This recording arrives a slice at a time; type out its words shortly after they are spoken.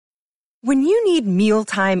When you need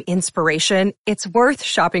mealtime inspiration, it's worth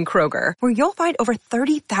shopping Kroger, where you'll find over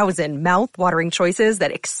 30,000 mouth-watering choices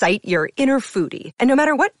that excite your inner foodie. And no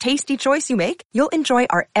matter what tasty choice you make, you'll enjoy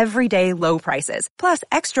our everyday low prices, plus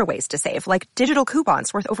extra ways to save, like digital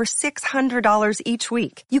coupons worth over $600 each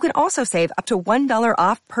week. You can also save up to $1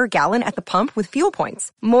 off per gallon at the pump with fuel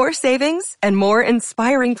points. More savings and more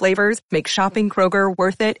inspiring flavors make shopping Kroger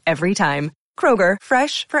worth it every time. Kroger,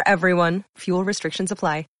 fresh for everyone. Fuel restrictions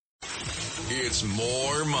apply. It's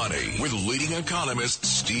More Money with leading economist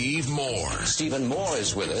Steve Moore. Stephen Moore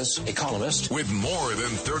is with us, economist. With more than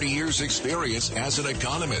 30 years experience as an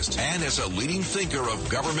economist and as a leading thinker of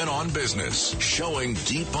government on business, showing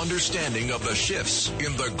deep understanding of the shifts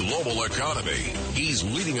in the global economy. He's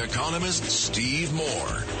leading economist Steve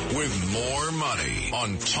Moore with More Money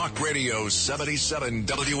on Talk Radio 77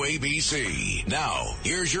 WABC. Now,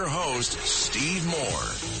 here's your host, Steve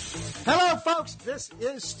Moore. Hello, folks. This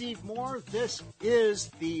is Steve Moore. This is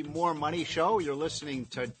the More Money Show. You're listening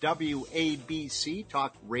to WABC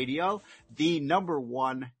Talk Radio, the number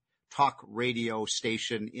one talk radio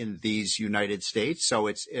station in these United States. So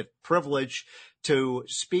it's a privilege to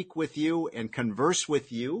speak with you and converse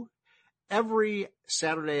with you every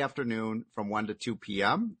Saturday afternoon from 1 to 2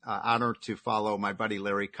 p.m. Honor to follow my buddy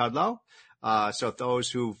Larry Kudlow. So those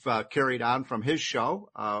who've carried on from his show,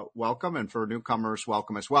 welcome. And for newcomers,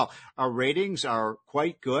 welcome as well. Our ratings are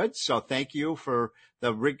quite good. So thank you for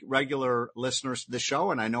the regular listeners to the show.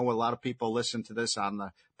 And I know a lot of people listen to this on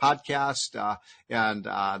the podcast and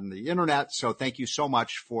on the internet. So thank you so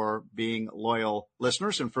much for being loyal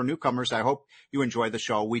listeners. And for newcomers, I hope you enjoy the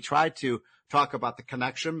show. We try to talk about the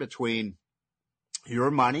connection between your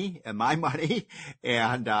money and my money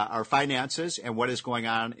and our finances and what is going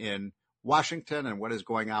on in Washington and what is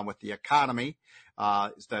going on with the economy,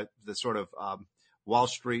 is the sort of Wall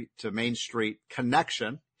Street to Main Street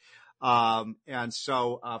connection. And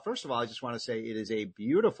so, first of all, I just want to say it is a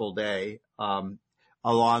beautiful day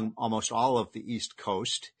along almost all of the East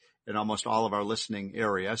Coast and almost all of our listening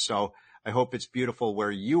area. So I hope it's beautiful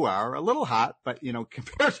where you are. A little hot, but, you know,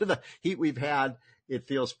 compared to the heat we've had, it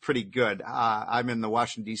feels pretty good. I'm in the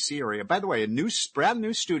Washington, D.C. area. By the way, brand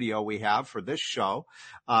new studio we have for this show.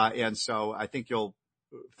 And so I think you'll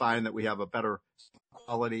find that we have a better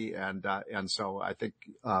quality. And so I think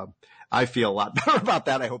I feel a lot better about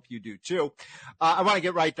that. I hope you do too. I want to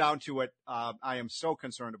get right down to it. I am so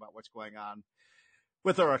concerned about what's going on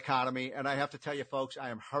with our economy. And I have to tell you, folks,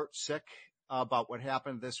 I am heartsick about what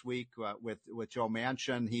happened this week with Joe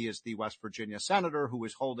Manchin. He is the West Virginia senator who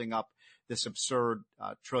is holding up this absurd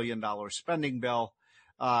 $1 trillion spending bill.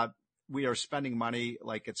 We are spending money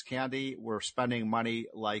like it's candy. We're spending money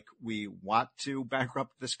like we want to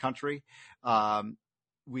bankrupt this country.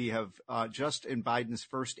 We have just in Biden's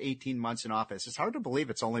first 18 months in office. It's hard to believe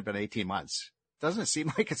it's only been 18 months. Doesn't it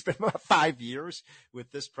seem like it's been about 5 years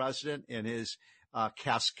with this president and his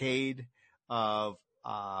cascade of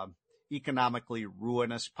economically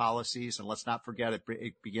ruinous policies. And let's not forget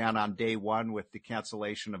it began on day one with the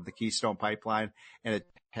cancellation of the Keystone Pipeline, and it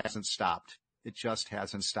hasn't stopped. It just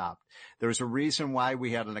hasn't stopped. There's a reason why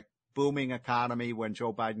we had a booming economy when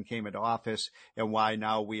Joe Biden came into office and why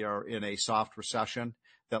now we are in a soft recession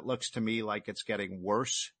that looks to me like it's getting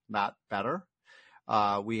worse, not better.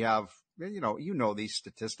 We have, you know these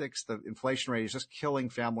statistics. The inflation rate is just killing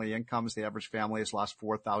family incomes. The average family has lost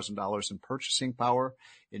 $4,000 in purchasing power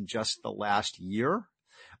in just the last year.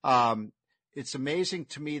 It's amazing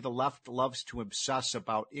to me. The left loves to obsess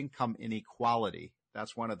about income inequality.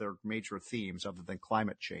 That's one of their major themes other than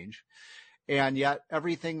climate change. And yet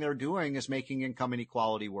everything they're doing is making income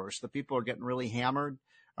inequality worse. The people are getting really hammered,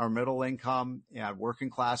 our middle income and working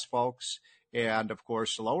class folks, and of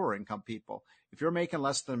course, lower income people. If you're making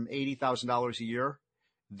less than $80,000 a year,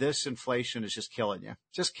 this inflation is just killing you.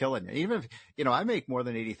 Just killing you. Even if, I make more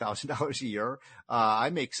than $80,000 a year.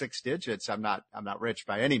 I make six digits. I'm not rich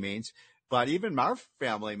by any means, but even our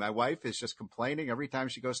family, my wife is just complaining every time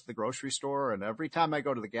she goes to the grocery store and every time I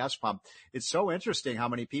go to the gas pump. It's so interesting how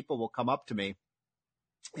many people will come up to me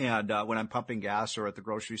and when I'm pumping gas or at the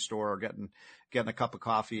grocery store or getting a cup of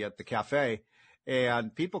coffee at the cafe,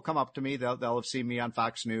 and people come up to me, they'll have seen me on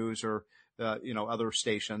Fox News or other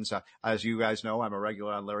stations. As you guys know, I'm a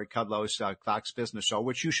regular on Larry Kudlow's Fox Business Show,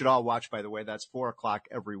 which you should all watch, by the way. That's 4:00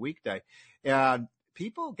 every weekday. And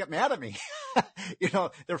people get mad at me.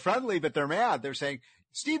 They're friendly, but they're mad. They're saying,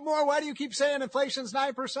 Steve Moore, why do you keep saying inflation's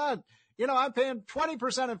 9%? I'm paying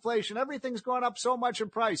 20% inflation. Everything's going up so much in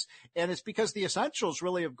price. And it's because the essentials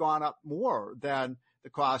really have gone up more than the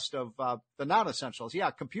cost of the non-essentials.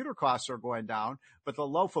 Yeah, computer costs are going down, but the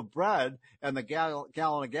loaf of bread and the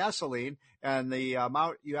gallon of gasoline and the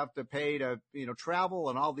amount you have to pay to, travel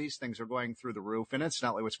and all these things are going through the roof. And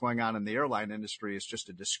incidentally, what's going on in the airline industry is just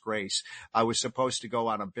a disgrace. I was supposed to go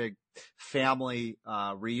on a big family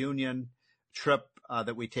reunion trip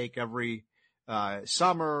that we take every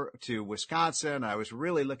summer to Wisconsin. I was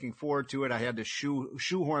really looking forward to it. I had to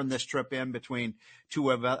shoehorn this trip in between two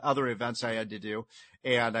other events I had to do.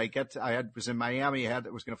 And was in Miami.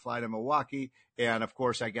 Was going to fly to Milwaukee. And of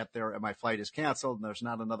course I get there and my flight is canceled and there's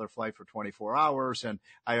not another flight for 24 hours. And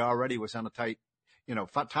I already was on a tight,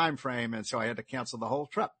 time frame. And so I had to cancel the whole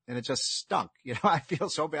trip and it just stunk. I feel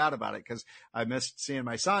so bad about it because I missed seeing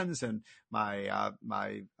my sons and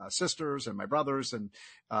my sisters and my brothers and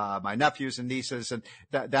my nephews and nieces. And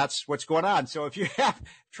that's what's going on. So if you have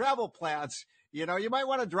travel plans, you might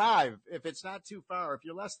want to drive if it's not too far. If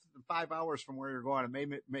you're less than 5 hours from where you're going, it may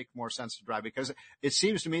make more sense to drive because it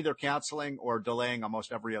seems to me they're canceling or delaying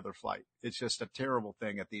almost every other flight. It's just a terrible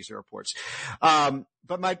thing at these airports.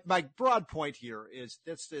 But my broad point here is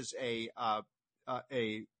this is a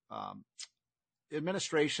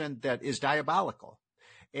administration that is diabolical.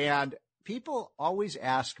 And people always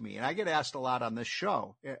ask me, and I get asked a lot on this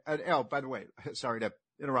show. Oh, by the way, sorry to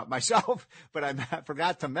interrupt myself, but I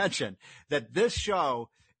forgot to mention that this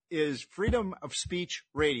show is freedom of speech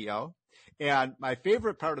radio. And my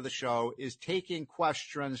favorite part of the show is taking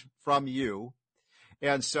questions from you.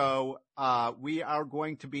 And so we are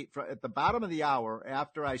going to be at the bottom of the hour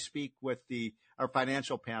after I speak with our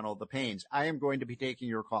financial panel, the Paynes. I am going to be taking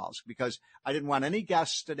your calls because I didn't want any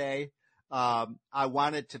guests today. I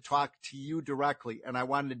wanted to talk to you directly and I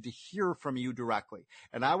wanted to hear from you directly.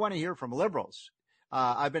 And I want to hear from liberals.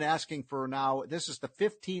 I've been asking for now, this is the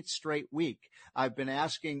 15th straight week. I've been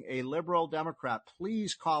asking a liberal Democrat,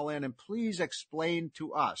 please call in and please explain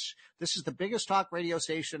to us. This is the biggest talk radio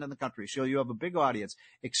station in the country, so you have a big audience.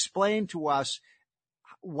 Explain to us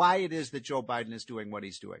why it is that Joe Biden is doing what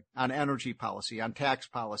he's doing on energy policy, on tax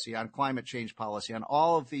policy, on climate change policy, on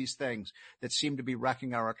all of these things that seem to be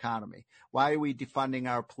wrecking our economy. Why are we defunding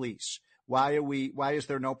our police? Why is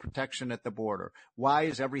there no protection at the border? Why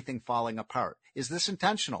is everything falling apart? Is this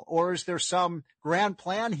intentional? Or is there some grand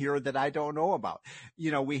plan here that I don't know about?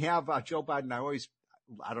 We have Joe Biden.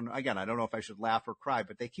 I don't know. Again, I don't know if I should laugh or cry,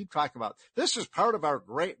 but they keep talking about this is part of our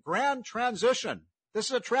great grand transition. This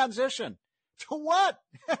is a transition. To what?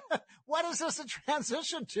 What is this a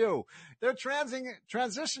transition to? They're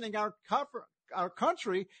transitioning our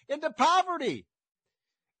country into poverty,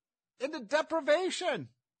 into deprivation,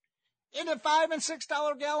 into $5 and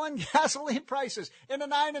 $6 gallon gasoline prices, into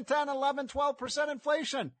 9 and 10, 11, 12%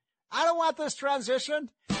 inflation. I don't want this transition.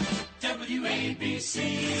 WABC.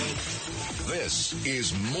 This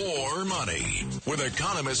is More Money with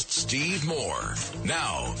economist Steve Moore.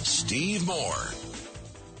 Now, Steve Moore.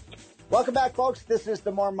 Welcome back, folks. This is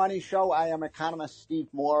the More Money Show. I am economist Steve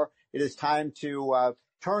Moore. It is time to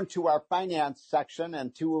turn to our finance section,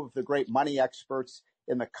 and two of the great money experts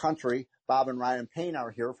in the country, Bob and Ryan Payne,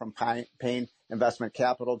 are here from Payne Investment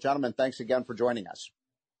Capital. Gentlemen, thanks again for joining us.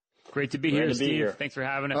 Great to be here, Steve. Thanks for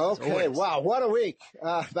having us. Okay, wow, what a week.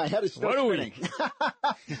 My head is still spinning.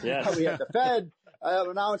 Yes. We have the Fed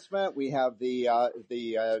announcement. We have the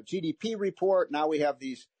GDP report. Now we have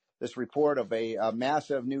this report of a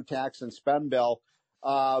massive new tax and spend bill.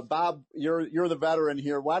 Bob, you're the veteran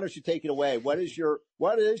here. Why don't you take it away? What is your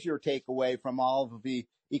takeaway from all of the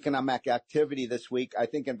economic activity this week? I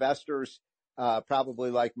think investors,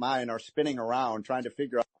 probably like mine, are spinning around trying to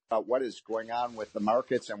figure out what is going on with the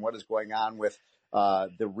markets and what is going on with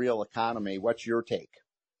the real economy. What's your take?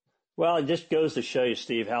 Well, it just goes to show you,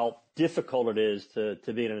 Steve, how difficult it is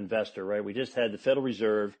to be an investor, right? We just had the Federal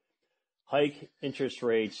Reserve hike interest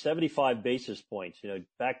rates 75 basis points,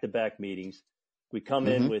 back-to-back meetings. We come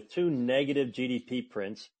in with two negative GDP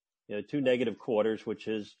prints, two negative quarters, which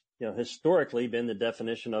is, historically been the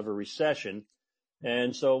definition of a recession.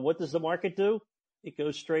 And so what does the market do? It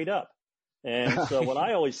goes straight up. And so what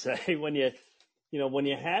I always say, when you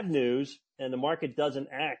have news and the market doesn't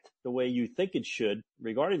act the way you think it should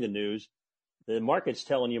regarding the news, the market's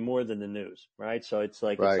telling you more than the news, right? So it's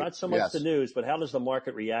like, It's not so much the news, but how does the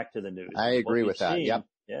market react to the news? I agree with that. Yep.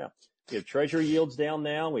 Yeah. We have treasury yields down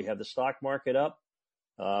now. We have the stock market up.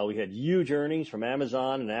 We had huge earnings from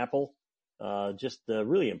Amazon and Apple. Just a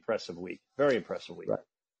really impressive week. Very impressive week. Right.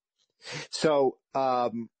 So,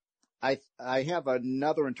 I have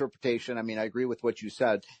another interpretation. I mean, I agree with what you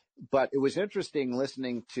said, but it was interesting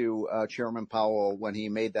listening to Chairman Powell when he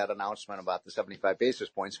made that announcement about the 75 basis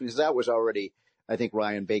points, because that was already I think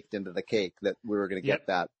Ryan baked into the cake that we were going to get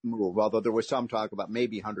that move, although there was some talk about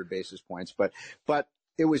maybe 100 basis points. But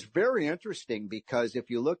it was very interesting because if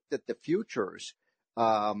you looked at the futures,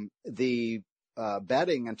 the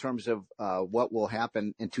betting in terms of what will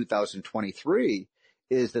happen in 2023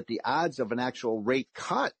 is that the odds of an actual rate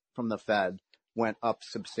cut from the Fed went up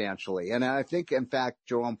substantially. And I think, in fact,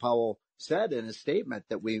 Jerome Powell said in his statement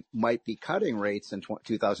that we might be cutting rates in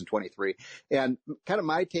 2023. And kind of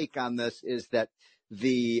my take on this is that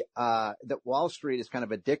that Wall Street is kind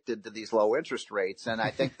of addicted to these low interest rates. And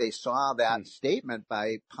I think they saw that statement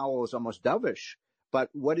by Powell as almost dovish. But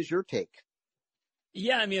what is your take?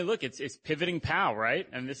 Yeah, I mean, look, it's pivoting Powell, right?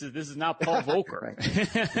 And this is not Paul Volcker.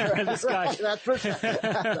 This guy, that's for sure.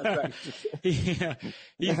 That's right.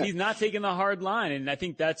 He's not taking the hard line, and I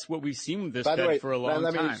think that's what we've seen with this Fed for a long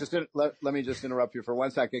time. Let me just interrupt you for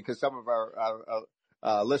 1 second, because some of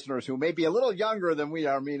our listeners who may be a little younger than we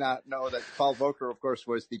are may not know that Paul Volcker, of course,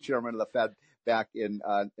 was the chairman of the Fed back in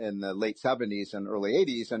the late 70s and early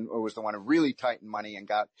 80s, and was the one who really tightened money and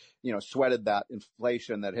got, sweated that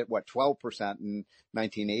inflation that hit 12% in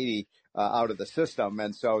 1980 out of the system.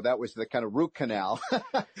 And so that was the kind of root canal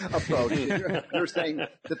approach. You're saying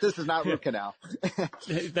that this is not root canal.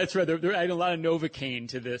 That's right. They're adding a lot of Novocaine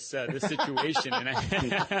to this situation, and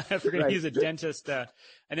if we're going to use a dentist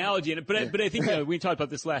analogy, but I think we talked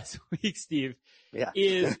about this last week, Steve.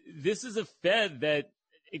 This is a Fed that,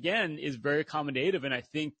 again, is very accommodative, and I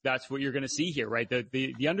think that's what you're going to see here, right?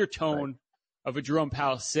 The undertone of what Jerome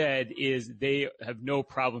Powell said is they have no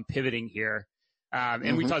problem pivoting here.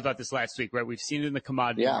 And we talked about this last week, right? We've seen it in the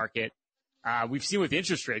commodity market. We've seen with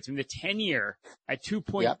interest rates. I mean, the 10-year at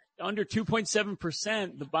under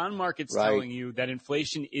 2.7%, the bond market's telling you that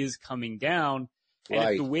inflation is coming down.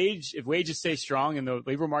 And if wages stay strong and the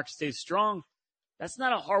labor market stays strong, that's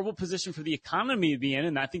not a horrible position for the economy to be in.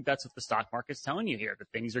 And I think that's what the stock market's telling you here, that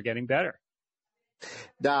things are getting better.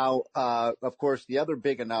 Now, of course, the other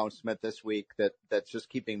big announcement this week that's just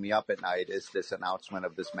keeping me up at night is this announcement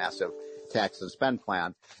of this massive tax and spend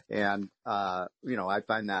plan. And, I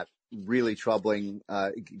find that really troubling,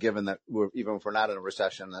 given that even if we're not in a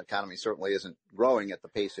recession, the economy certainly isn't growing at the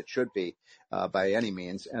pace it should be, by any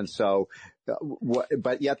means. And so,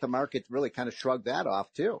 but yet the market really kind of shrugged that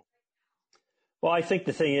off too. Well, I think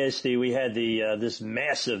the thing is, Steve, we had this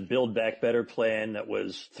massive Build Back Better plan that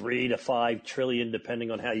was $3 to $5 trillion, depending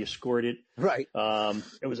on how you scored it. Right.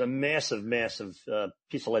 It was a massive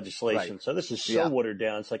piece of legislation. Right. So this is so watered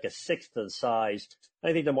down. It's like a sixth of the size.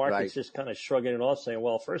 I think the market's just kind of shrugging it off, saying,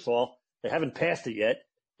 well, first of all, they haven't passed it yet,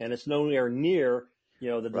 and it's nowhere near,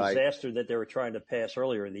 the disaster that they were trying to pass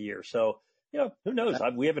earlier in the year. So, who knows?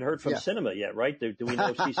 We haven't heard from Sinema yet, right? Do we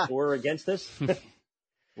know if she's for or against this?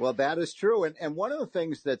 Well, that is true. And one of the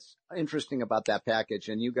things that's interesting about that package,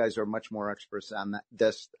 and you guys are much more experts on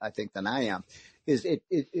this, I think, than I am, is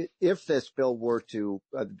if this bill were to,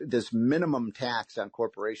 this minimum tax on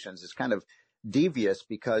corporations is kind of devious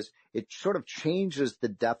because it sort of changes the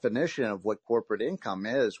definition of what corporate income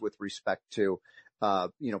is with respect to,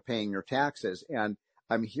 paying your taxes. And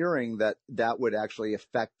I'm hearing that would actually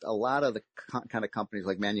affect a lot of the kind of companies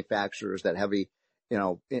like manufacturers that heavy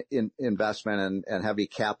investment and heavy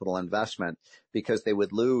capital investment, because they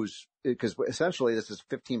would lose, because essentially this is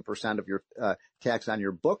 15% of your tax on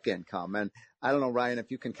your book income. And I don't know, Ryan, if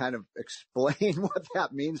you can kind of explain what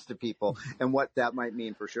that means to people and what that might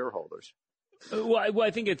mean for shareholders. Well,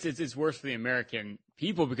 I think it's worse for the American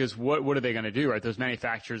people, because what are they going to do, right? Those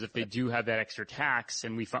manufacturers, if they do have that extra tax,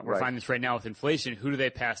 and we're finding this right now with inflation, who do they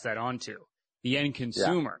pass that on to? The end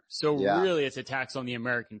consumer. So really it's a tax on the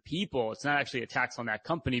American people. It's not actually a tax on that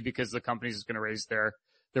company, because the company is going to raise their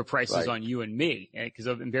prices on you and me, because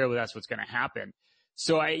invariably that's what's going to happen.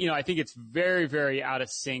 So I think it's very, very out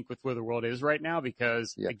of sync with where the world is right now,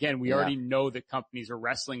 because again, we already know that companies are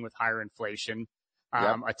wrestling with higher inflation,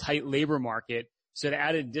 a tight labor market. So to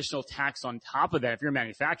add an additional tax on top of that, if you're a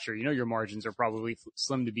manufacturer, your margins are probably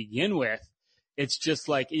slim to begin with. It's just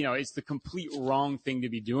like, it's the complete wrong thing to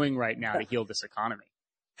be doing right now to heal this economy.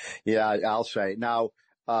 Yeah, I'll say. Now,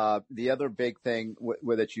 the other big thing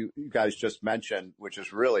that you guys just mentioned, which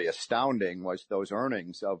is really astounding, was those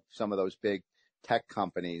earnings of some of those big tech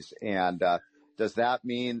companies. And does that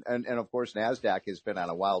mean, and of course, NASDAQ has been on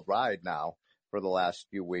a wild ride now for the last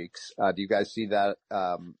few weeks. Do you guys see that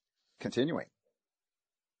continuing?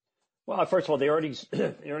 Well, first of all, the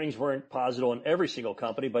earnings weren't positive on every single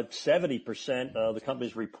company, but 70% of the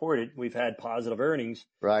companies reported we've had positive earnings.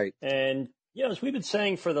 Right. And, as we've been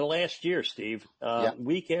saying for the last year, Steve,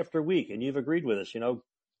 week after week, and you've agreed with us,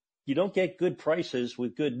 you don't get good prices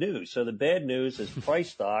with good news. So the bad news is price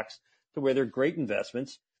stocks to where they're great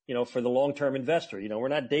investments. for the long-term investor. We're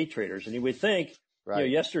not day traders. And you would think,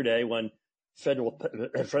 yesterday when Federal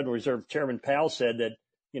Reserve Chairman Powell said that,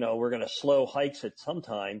 we're going to slow hikes at some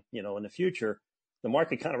time, in the future, the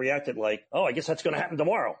market kind of reacted like, oh, I guess that's going to happen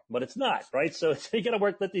tomorrow, but it's not, right? So you got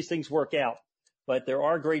to let these things work out. But there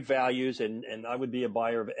are great values, and I would be a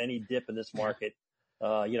buyer of any dip in this market,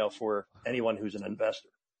 for anyone who's an investor.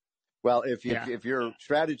 Well, if your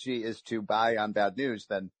strategy is to buy on bad news,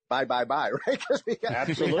 then buy, right? Because we got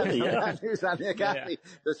bad news on the economy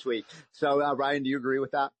this week. So, Ryan, do you agree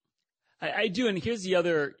with that? I do. And here's the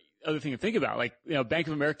other thing to think about. Like, Bank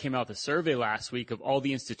of America came out with a survey last week of all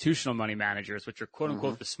the institutional money managers, which are quote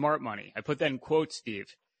unquote the smart money. I put that in quotes,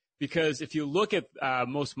 Steve, because if you look at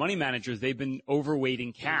most money managers, they've been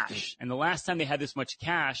overweighting cash. And the last time they had this much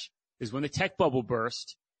cash is when the tech bubble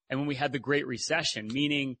burst and when we had the Great Recession,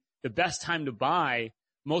 meaning the best time to buy,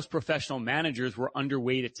 most professional managers were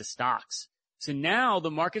underweighted to stocks. So now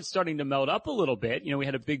the market's starting to melt up a little bit. We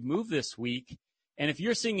had a big move this week. And if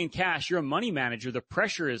you're sitting in cash, you're a money manager, the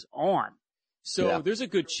pressure is on. So there's a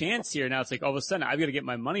good chance here. Now it's like all of a sudden I've got to get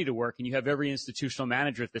my money to work, and you have every institutional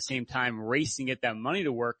manager at the same time racing to get that money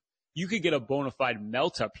to work. You could get a bona fide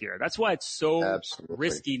melt up here. That's why it's so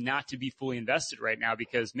risky not to be fully invested right now,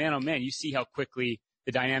 because man, oh man, you see how quickly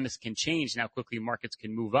the dynamics can change and how quickly markets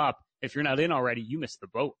can move up. If you're not in already, you missed the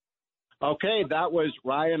boat. Okay, that was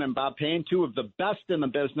Ryan and Bob Payne, two of the best in the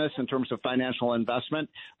business in terms of financial investment.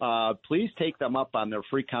 Please take them up on their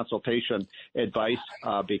free consultation advice,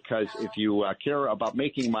 because if you care about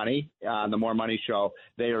making money on the More Money Show,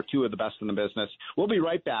 they are two of the best in the business. We'll be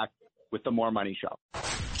right back with the More Money Show.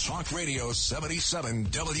 Talk Radio 77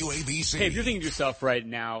 WABC. Hey, if you're thinking to yourself right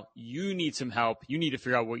now, you need some help. You need to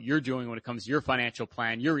figure out what you're doing when it comes to your financial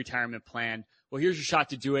plan, your retirement plan. Well, here's your shot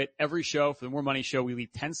to do it. Every show for the More Money Show, we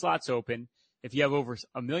leave 10 slots open. If you have over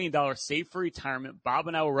 $1 million saved for retirement, Bob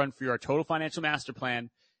and I will run for you our total financial master plan,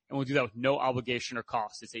 and we'll do that with no obligation or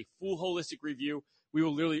cost. It's a full holistic review. We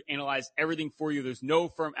will literally analyze everything for you. There's no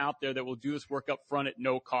firm out there that will do this work up front at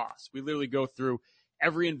no cost. We literally go through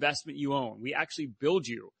every investment you own. We actually build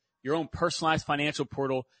you your own personalized financial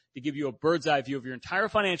portal to give you a bird's eye view of your entire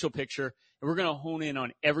financial picture. And we're going to hone in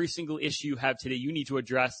on every single issue you have today you need to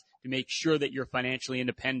address to make sure that you're financially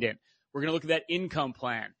independent. We're going to look at that income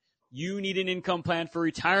plan. You need an income plan for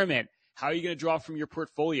retirement. How are you going to draw from your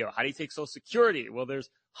portfolio? How do you take Social Security? Well, there's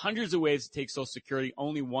hundreds of ways to take Social Security,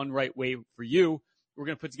 only one right way for you. We're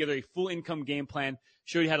going to put together a full income game plan,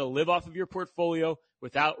 show you how to live off of your portfolio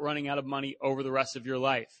without running out of money over the rest of your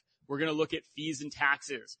life. We're going to look at fees and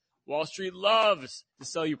taxes. Wall Street loves to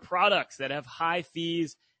sell you products that have high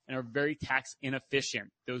fees and are very tax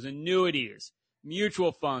inefficient. Those annuities,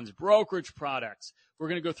 mutual funds, brokerage products. We're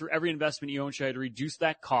going to go through every investment you own, show you how to reduce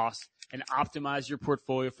that cost and optimize your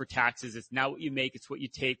portfolio for taxes. It's not what you make, it's what you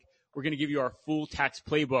take. We're going to give you our full tax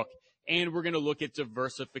playbook, and we're going to look at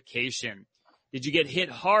diversification. Did you get hit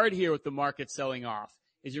hard here with the market selling off?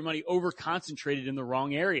 Is your money over-concentrated in the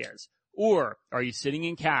wrong areas? Or are you sitting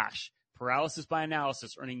in cash, paralysis by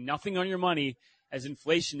analysis, earning nothing on your money as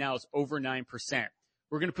inflation now is over 9%?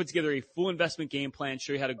 We're going to put together a full investment game plan,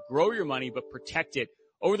 show you how to grow your money but protect it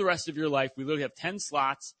over the rest of your life. We literally have 10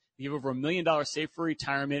 slots. We have over $1 million saved for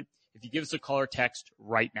retirement if you give us a call or text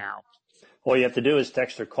right now. All you have to do is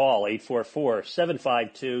text or call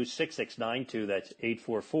 844-752-6692. That's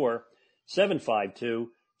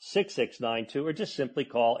 844-752-6692, or just simply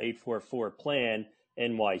call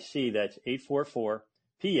 844-PLAN-NYC. That's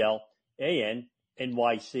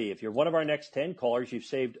 844-PLAN-NYC. If you're one of our next 10 callers, you've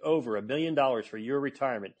saved over $1 million for your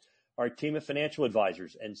retirement. Our team of financial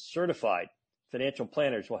advisors and certified financial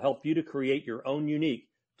planners will help you to create your own unique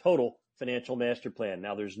total financial master plan.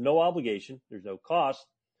 Now, there's no obligation, there's no cost,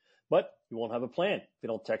 but you won't have a plan if you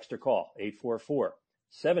don't text or call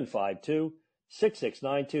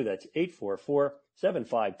 844-752-6692. That's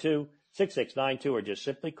 844-752-6692, or just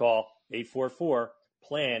simply call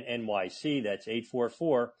 844-PLAN-NYC. That's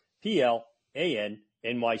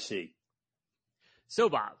 844-PLAN-NYC. So,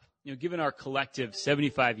 Bob, given our collective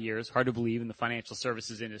 75 years, hard to believe, in the financial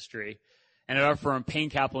services industry, and at our firm, Payne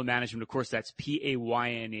Capital Management, of course, that's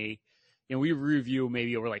Payne, we review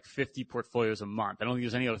maybe over like 50 portfolios a month. I don't think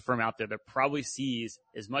there's any other firm out there that probably sees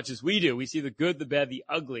as much as we do. We see the good, the bad, the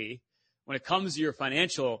ugly when it comes to your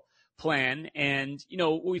financial plan. And,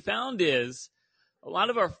 what we found is a lot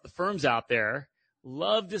of our firms out there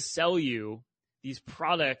love to sell you these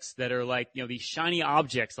products that are like, these shiny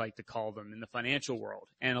objects, like to call them in the financial world.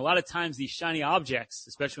 And a lot of times these shiny objects,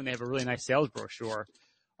 especially when they have a really nice sales brochure,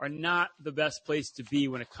 are not the best place to be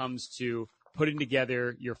when it comes to putting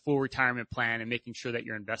together your full retirement plan and making sure that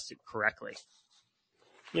you're invested correctly.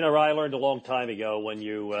 You know, Ryan, I learned a long time ago when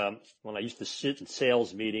I used to sit in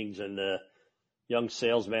sales meetings and the young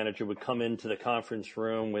sales manager would come into the conference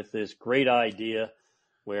room with this great idea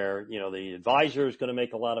where, you know, the advisor is going to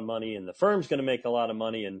make a lot of money and the firm's going to make a lot of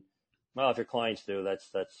money. And well, if your clients do, that's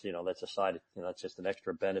a side, that's just an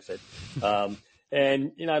extra benefit.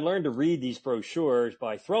 And, I learned to read these brochures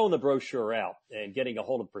by throwing the brochure out and getting a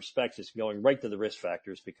hold of prospectus, going right to the risk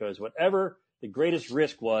factors, because whatever the greatest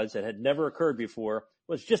risk was that had never occurred before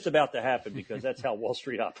was just about to happen, because that's how Wall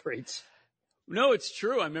Street operates. No, it's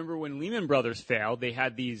true. I remember when Lehman Brothers failed, they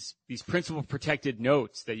had these principal protected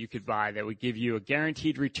notes that you could buy that would give you a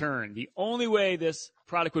guaranteed return. The only way this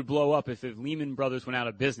product would blow up if Lehman Brothers went out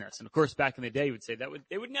of business. And of course, back in the day, you would say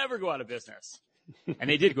they would never go out of business. And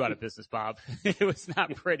they did go out of business, Bob. It was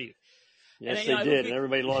not pretty. Yes, they did. And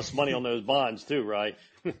everybody lost money on those bonds too, right?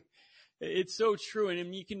 It's so true.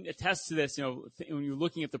 And you can attest to this, when you're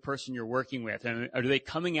looking at the person you're working with, and are they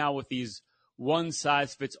coming out with these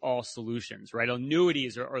one-size-fits-all solutions, right?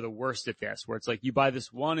 Annuities are the worst at this, where it's like you buy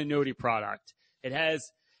this one annuity product. It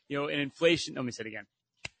has, an inflation. Let me say it again.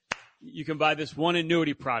 You can buy this one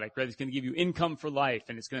annuity product, right? It's going to give you income for life,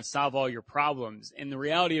 and it's going to solve all your problems. And the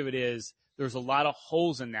reality of it is there's a lot of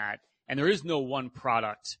holes in that, and there is no one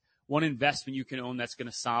product, one investment you can own that's going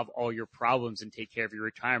to solve all your problems and take care of your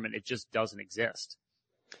retirement. It just doesn't exist.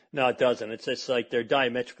 No, it doesn't. It's just like they're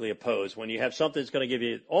diametrically opposed. When you have something that's going to give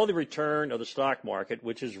you all the return of the stock market,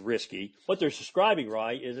 which is risky, what they're describing,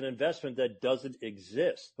 right, is an investment that doesn't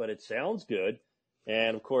exist, but it sounds good.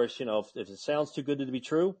 And of course, if it sounds too good to be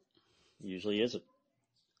true, it usually isn't.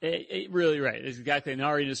 It really, right. It's exactly, in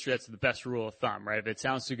our industry, that's the best rule of thumb, right? If it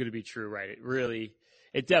sounds too good to be true, right,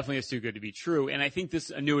 it definitely is too good to be true. And I think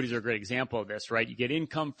annuities are a great example of this, right? You get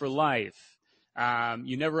income for life.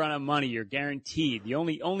 You never run out of money. You're guaranteed. The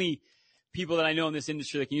only people that I know in this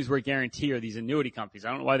industry that can use the word guarantee are these annuity companies. I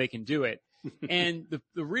don't know why they can do it. And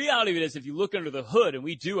the reality of it is, if you look under the hood, and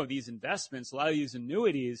we do have these investments, a lot of these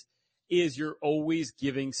annuities, is you're always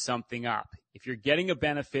giving something up. If you're getting a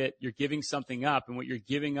benefit, you're giving something up, and what you're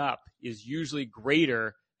giving up is usually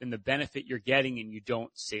greater than the benefit you're getting, and you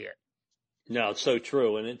don't see it. No, it's so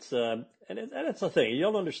true. And it's the thing. You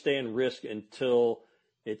don't understand risk until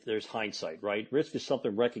there's hindsight, right? Risk is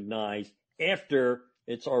something recognized after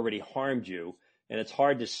it's already harmed you. And it's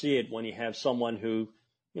hard to see it when you have someone who,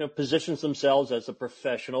 positions themselves as a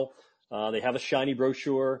professional. They have a shiny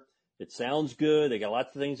brochure. It sounds good. They got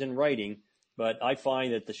lots of things in writing. But I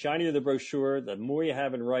find that the shinier the brochure, the more you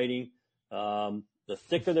have in writing, the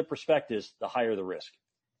thicker the prospectus, the higher the risk.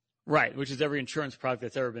 Right, which is every insurance product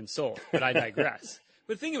that's ever been sold. But I digress.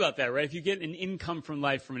 But think about that, right? If you get an income from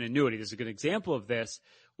life from an annuity, there's a good example of this.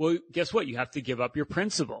 Well, guess what? You have to give up your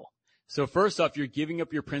principal. So first off, you're giving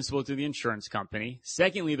up your principal to the insurance company.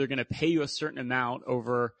 Secondly, they're going to pay you a certain amount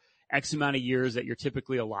over X amount of years that you're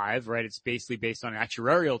typically alive, right? It's basically based on an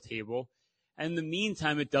actuarial table. And in the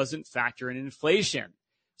meantime, it doesn't factor in inflation.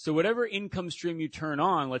 So whatever income stream you turn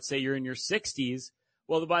on, let's say you're in your 60s,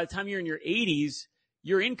 well, by the time you're in your 80s,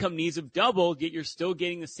 your income needs have doubled, yet you're still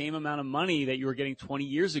getting the same amount of money that you were getting 20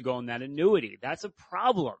 years ago in that annuity. That's a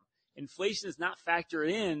problem. Inflation is not factored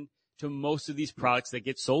in to most of these products that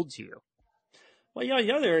get sold to you. Well,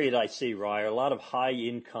 the other area that I see, Ryan, are a lot of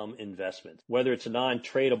high-income investments, whether it's a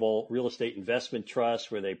non-tradable real estate investment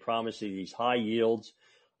trust where they promise you these high yields,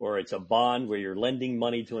 or it's a bond where you're lending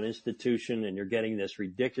money to an institution and you're getting this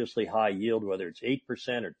ridiculously high yield, whether it's 8%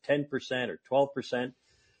 or 10% or 12%.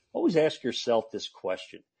 Always ask yourself this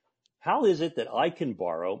question. How is it that I can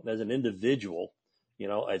borrow as an individual,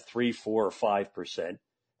 at 3, 4, or 5%,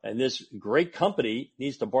 and this great company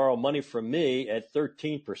needs to borrow money from me at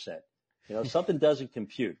 13%? Something doesn't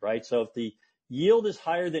compute, right? So if the yield is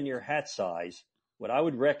higher than your hat size, what I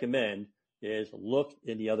would recommend is look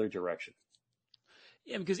in the other direction.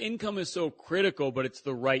 Yeah, because income is so critical, but it's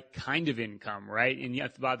the right kind of income, right? And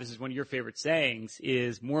yet, Bob, this is one of your favorite sayings,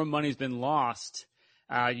 is more money's been lost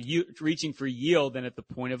reaching for yield than at the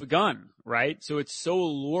point of a gun, right? So it's so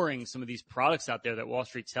alluring, some of these products out there that Wall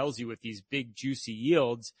Street tells you with these big juicy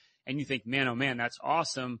yields, and you think, man, oh man, that's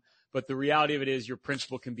awesome. But the reality of it is your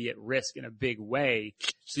principal can be at risk in a big way.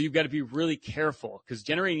 So you've got to be really careful, because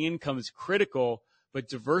generating income is critical, but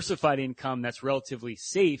diversified income that's relatively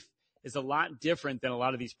safe is a lot different than a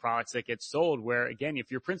lot of these products that get sold, where again,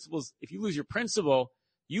 if you lose your principal,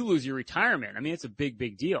 you lose your retirement. I mean, it's a big,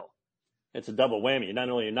 big deal. It's a double whammy. Not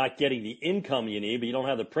only you're not getting the income you need, but you don't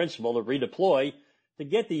have the principal to redeploy to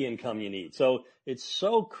get the income you need. So it's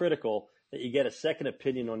so critical that you get a second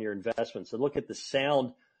opinion on your investments. So look at the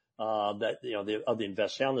sound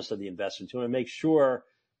soundness of the investment. You want to make sure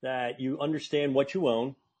that you understand what you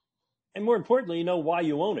own, And more importantly, you know why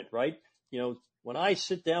you own it, right? When I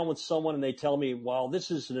sit down with someone and they tell me, well,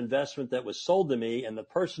 this is an investment that was sold to me and the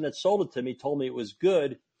person that sold it to me told me it was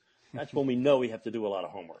good, that's when we know we have to do a lot of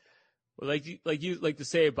homework. Well, like you like to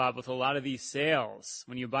say, Bob, with a lot of these sales,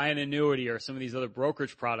 when you buy an annuity or some of these other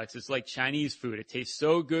brokerage products, it's like Chinese food. It tastes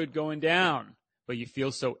so good going down, but you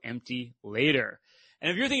feel so empty later. And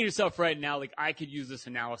if you're thinking to yourself right now, like, I could use this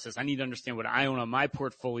analysis, I need to understand what I own on my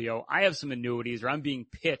portfolio. I have some annuities, or I'm being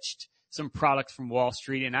pitched some products from Wall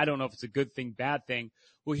Street, and I don't know if it's a good thing, bad thing.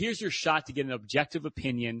 Well, here's your shot to get an objective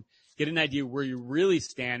opinion, get an idea where you really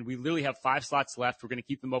stand. We literally have 5 slots left. We're going to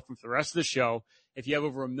keep them open for the rest of the show. If you have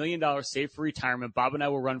over $1 million saved for retirement, Bob and I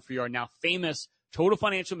will run for you our now famous Total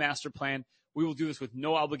Financial Master Plan. We will do this with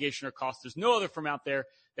no obligation or cost. There's no other firm out there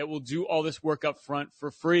that will do all this work up front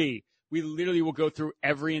for free. We literally will go through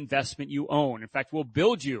every investment you own. In fact, we'll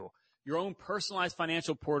build you your own personalized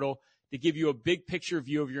financial portal to give you a big picture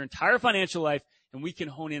view of your entire financial life, and we can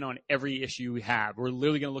hone in on every issue you have. We're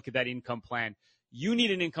literally going to look at that income plan. You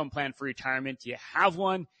need an income plan for retirement. Do you have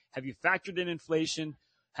one? Have you factored in inflation?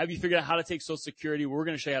 Have you figured out how to take Social Security? We're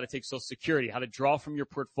going to show you how to take Social Security, how to draw from your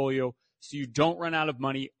portfolio so you don't run out of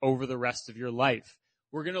money over the rest of your life.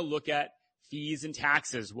 We're going to look at fees and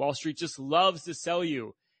taxes. Wall Street just loves to sell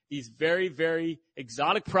you these very, very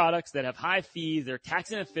exotic products that have high fees. They're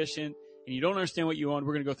tax inefficient, and you don't understand what you own.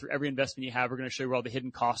 We're going to go through every investment you have. We're going to show you where all the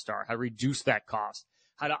hidden costs are, how to reduce that cost,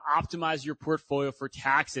 how to optimize your portfolio for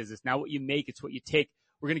taxes. It's not what you make, it's what you take.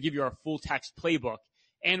 We're going to give you our full tax playbook,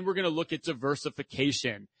 and we're going to look at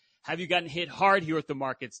diversification. Have you gotten hit hard here with the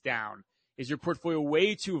markets down? Is your portfolio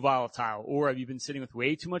way too volatile, or have you been sitting with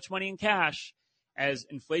way too much money in cash as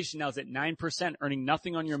inflation now is at 9%, earning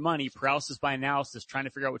nothing on your money, paralysis by analysis, trying to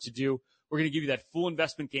figure out what to do? We're going to give you that full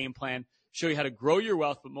investment game plan, show you how to grow your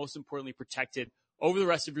wealth, but most importantly, protect it over the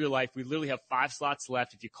rest of your life. We literally have 5 slots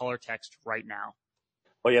left if you call or text right now.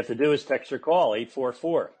 All you have to do is text or call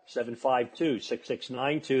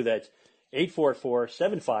 844-752-6692. That's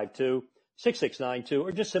 844-752-6692,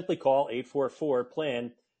 or just simply call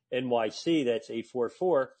 844-PLAN-NYC. That's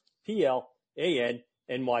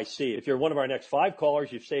 844-PLAN-NYC. If you're one of our next 5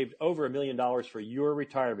 callers, you've saved over $1 million for your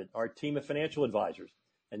retirement. Our team of financial advisors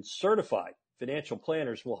and certified financial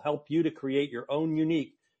planners will help you to create your own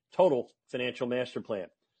unique total financial master plan.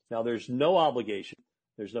 Now, there's no obligation.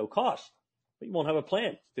 There's no cost, but you won't have a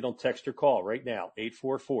plan if you don't text or call right now,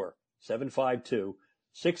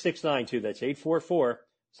 844-752-6692. That's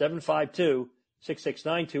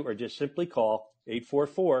 844-752-6692, or just simply call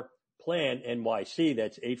 844-PLAN-NYC.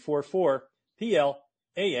 That's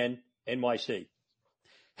 844-PLAN-NYC.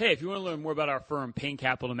 Hey, if you want to learn more about our firm, Payne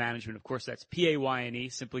Capital Management, of course, that's Payne.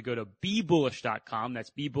 Simply go to BeBullish.com. That's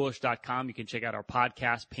BeBullish.com. You can check out our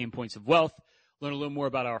podcast, Pain Points of Wealth, learn a little more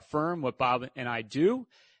about our firm, what Bob and I do.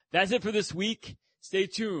 That's it for this week. Stay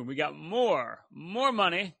tuned. We got more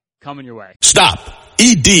money coming your way. Stop.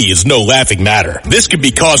 ED is no laughing matter. This could be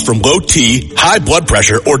caused from low T, high blood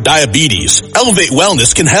pressure, or diabetes. Elevate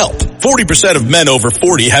Wellness can help. 40% of men over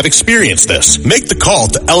 40 have experienced this. Make the call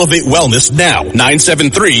to Elevate Wellness now.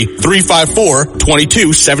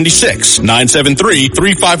 973-354-2276.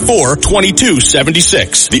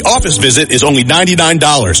 973-354-2276. The office visit is only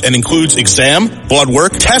 $99 and includes exam, blood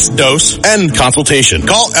work, test dose, and consultation.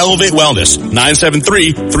 Call Elevate Wellness.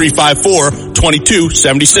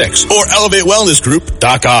 973-354-2276 or ElevateWellnessGroup.com.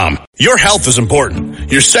 Your health is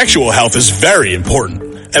important. Your sexual health is very important.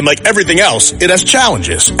 And like everything else, it has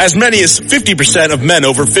challenges. As many as 50% of men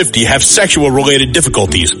over 50 have sexual-related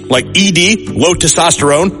difficulties, like ED, low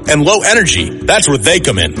testosterone, and low energy. That's where they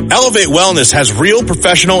come in. Elevate Wellness has real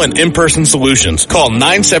professional and in-person solutions. Call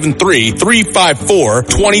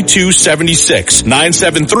 973-354-2276.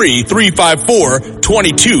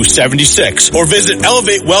 973-354-2276. Or visit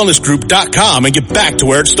ElevateWellnessGroup.com and get back to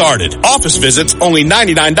where it started. Office visits only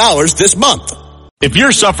 $99 this month. If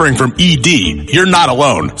you're suffering from ED, you're not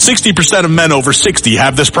alone. 60% of men over 60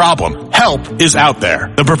 have this problem. Help is out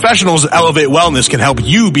there. The professionals at Elevate Wellness can help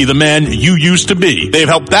you be the man you used to be. They've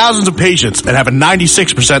helped thousands of patients and have a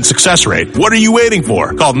 96% success rate. What are you waiting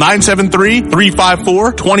for? Call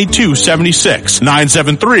 973-354-2276.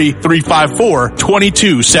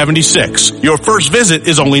 973-354-2276. Your first visit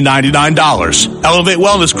is only $99.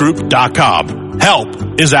 ElevateWellnessGroup.com.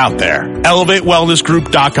 Help is out there.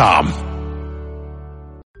 ElevateWellnessGroup.com.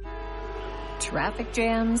 Traffic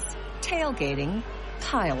jams, tailgating,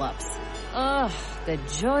 pile-ups. Ugh, the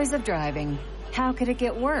joys of driving. How could it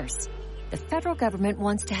get worse? The federal government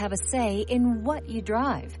wants to have a say in what you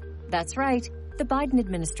drive. That's right. The Biden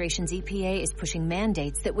administration's EPA is pushing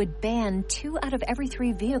mandates that would ban 2 out of every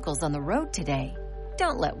 3 vehicles on the road today.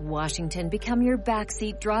 Don't let Washington become your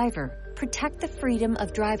backseat driver. Protect the freedom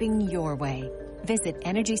of driving your way. Visit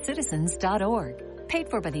EnergyCitizens.org. Paid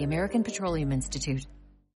for by the American Petroleum Institute.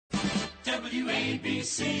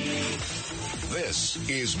 WABC. This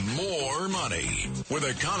is More Money with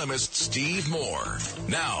economist Steve Moore.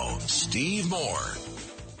 Now, Steve Moore.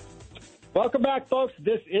 Welcome back, folks.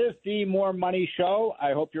 This is the More Money Show.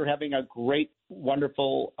 I hope you're having a great,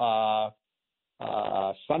 wonderful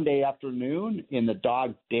Sunday afternoon in the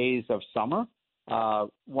dog days of summer.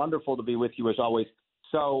 Wonderful to be with you as always.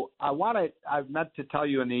 So I meant to tell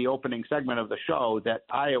you in the opening segment of the show that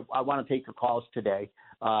I want to take your calls today,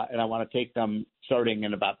 and I want to take them starting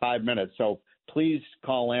in about 5 minutes. So please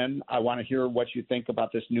call in. I want to hear what you think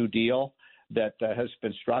about this new deal that has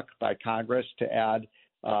been struck by Congress to add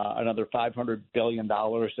another $500 billion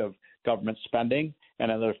of government spending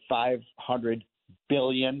and another $500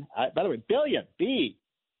 billion. By the way, billion, B,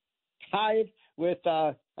 tied with,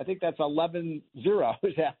 I think that's 11 zeros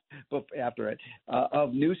after it,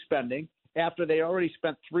 of new spending. After they already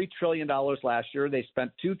spent $3 trillion last year, they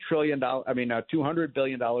spent $200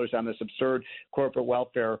 billion on this absurd corporate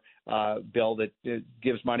welfare bill that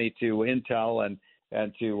gives money to Intel and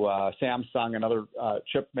to Samsung and other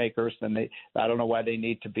chip makers. And I don't know why they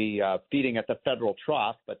need to be feeding at the federal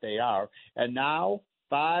trough, but they are. And now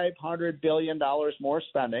 $500 billion more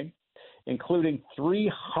spending, including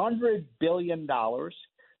 $300 billion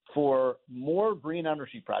for more green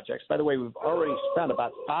energy projects. By the way, we've already spent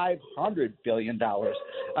about $500 billion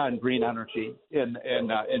on green energy in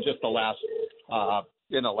just the last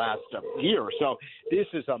year. So this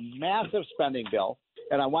is a massive spending bill,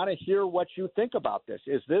 and I want to hear what you think about this.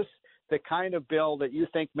 Is this the kind of bill that you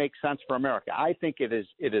think makes sense for America? I think it is.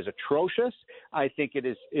 It is atrocious. I think it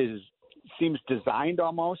seems designed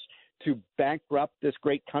almost to bankrupt this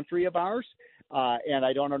great country of ours. And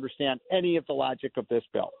I don't understand any of the logic of this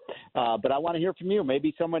bill. But I want to hear from you.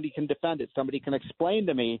 Maybe somebody can defend it. Somebody can explain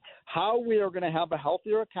to me how we are going to have a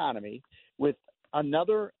healthier economy with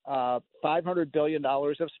another $500 billion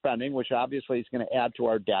of spending, which obviously is going to add to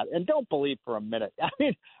our debt. And don't believe for a minute. I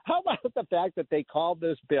mean, how about the fact that they called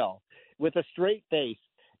this bill with a straight face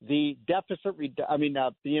the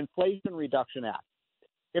the Inflation Reduction Act?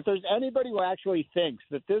 If there's anybody who actually thinks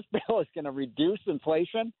that this bill is going to reduce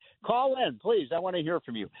inflation, call in, please. I want to hear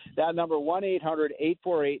from you. That number,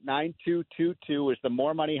 1-800-848-9222, is the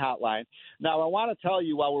More Money hotline. Now, I want to tell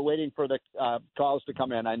you while we're waiting for the calls to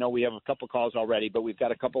come in, I know we have a couple calls already, but we've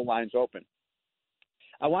got a couple lines open.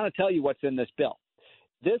 I want to tell you what's in this bill.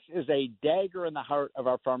 This is a dagger in the heart of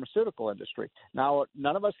our pharmaceutical industry. Now,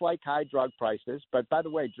 none of us like high drug prices, but by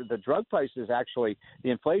the way, the drug prices actually,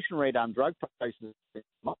 the inflation rate on drug prices is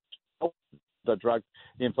much lower than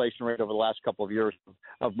the inflation rate over the last couple of years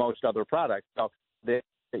of most other products. So that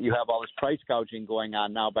you have all this price gouging going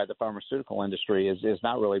on now by the pharmaceutical industry is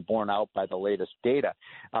not really borne out by the latest data.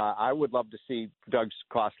 I would love to see drugs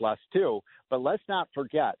cost less too, but let's not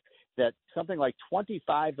forget that something like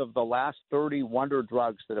 25 of the last 30 wonder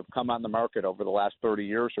drugs that have come on the market over the last 30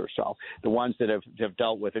 years or so, the ones that have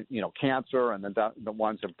dealt with, cancer, and the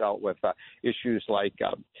ones that have dealt with issues like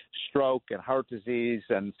stroke and heart disease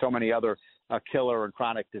and so many other killer and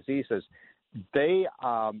chronic diseases, they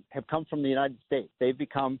have come from the United States. They've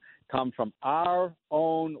come from our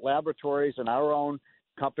own laboratories and our own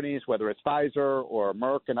companies, whether it's Pfizer or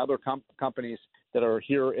Merck and other companies that are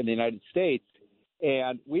here in the United States.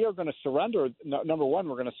 And we are going to surrender, number one,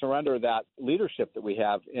 we're going to surrender that leadership that we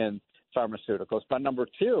have in pharmaceuticals. But number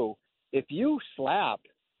two, if you slap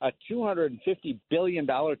a $250 billion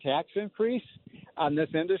tax increase on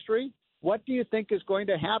this industry, what do you think is going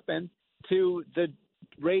to happen to the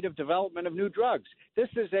rate of development of new drugs? This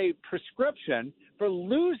is a prescription for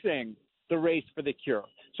losing the race for the cure.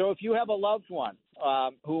 So if you have a loved one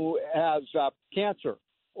who has cancer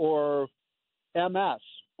or MS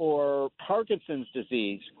or Parkinson's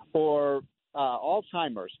disease or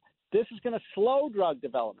Alzheimer's, this is going to slow drug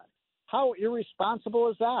development. How irresponsible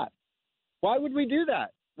is that? Why would we do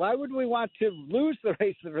that? Why would we want to lose the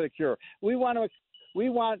race for the cure? We want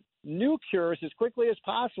new cures as quickly as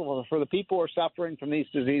possible for the people who are suffering from these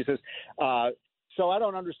diseases. So I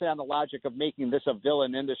don't understand the logic of making this a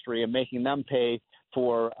villain industry and making them pay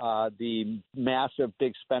for the massive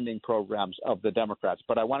big spending programs of the Democrats.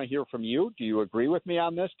 But I want to hear from you. Do you agree with me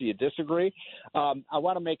on this? Do you disagree? I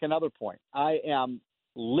want to make another point. I am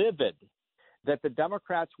livid that the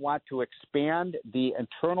Democrats want to expand the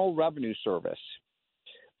Internal Revenue Service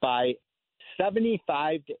by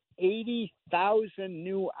 75 to 80,000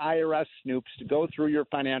 new IRS snoops to go through your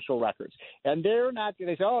financial records. And they're not going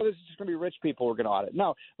to say, oh, this is just going to be rich people we're going to audit.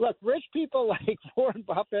 No, look, rich people like Warren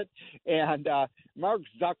Buffett and Mark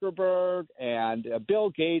Zuckerberg and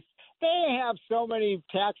Bill Gates, they have so many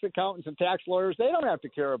tax accountants and tax lawyers, they don't have to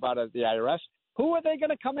care about the IRS. Who are they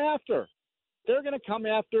going to come after? They're going to come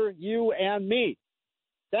after you and me.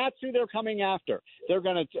 That's who they're coming after. They're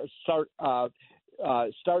going to start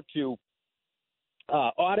to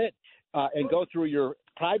audit and go through your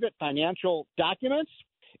private financial documents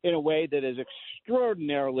in a way that is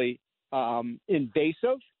extraordinarily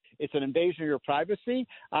invasive. It's an invasion of your privacy.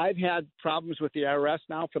 I've had problems with the IRS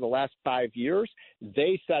now for the last 5 years.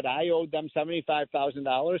 They said I owed them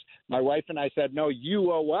 $75,000. My wife and I said, no,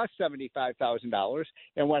 you owe us $75,000.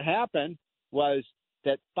 And what happened was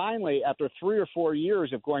that finally, after 3 or 4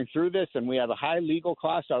 years of going through this, and we have a high legal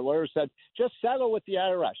cost, our lawyers said, just settle with the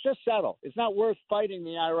IRS. Just settle. It's not worth fighting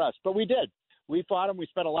the IRS. But we did. We fought them. We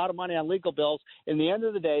spent a lot of money on legal bills. In the end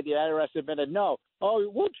of the day, the IRS admitted, no.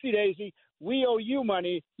 Oh, whoopsie daisy. We owe you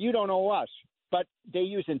money. You don't owe us. But they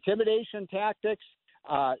use intimidation tactics.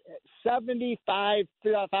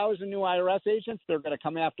 75,000 new IRS agents. They're going to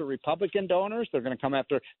come after Republican donors. They're going to come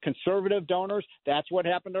after conservative donors. That's what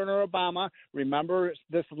happened under Obama. Remember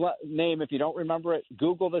this name. If you don't remember it,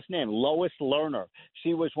 Google this name, Lois Lerner.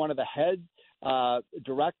 She was one of the head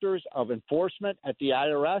directors of enforcement at the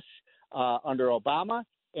IRS under Obama,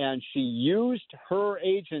 and she used her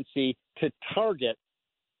agency to target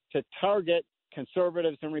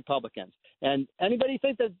conservatives and Republicans. And anybody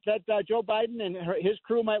think that Joe Biden and his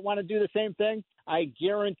crew might want to do the same thing? I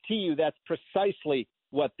guarantee you that's precisely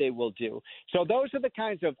what they will do. So those are the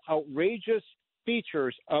kinds of outrageous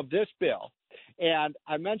features of this bill. And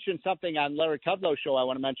I mentioned something on Larry Kudlow's show I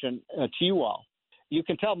want to mention to you all. You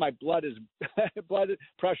can tell my blood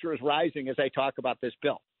pressure is rising as I talk about this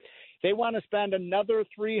bill. They want to spend another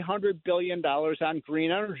 $300 billion on green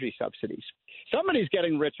energy subsidies. Somebody's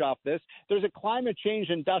getting rich off this. There's a climate change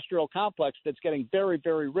industrial complex that's getting very,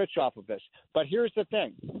 very rich off of this. But here's the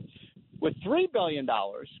thing. With $3 billion,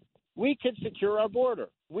 we could secure our border.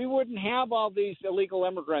 We wouldn't have all these illegal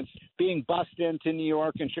immigrants being bussed into New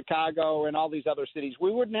York and Chicago and all these other cities. We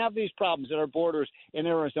wouldn't have these problems at our borders in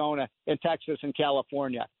Arizona and Texas and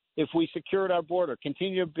California. If we secured our border,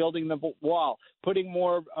 continue building the wall, putting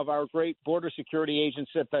more of our great border security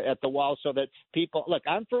agents at the wall so that people – look,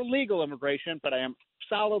 I'm for legal immigration, but I am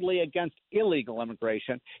solidly against illegal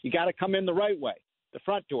immigration. You got to come in the right way, the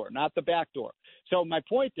front door, not the back door. So my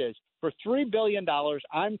point is, for $3 billion,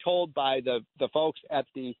 I'm told by the folks at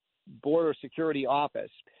the Border Security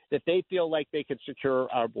Office that they feel like they could secure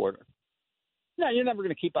our border. No, you're never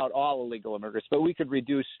going to keep out all illegal immigrants, but we could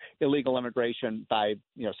reduce illegal immigration by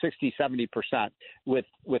 60, 70% with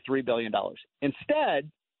 $3 billion. Instead,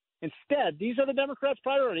 these are the Democrats'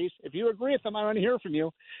 priorities. If you agree with them, I want to hear from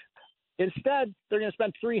you. Instead, they're going to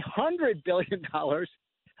spend $300 billion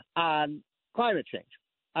on climate change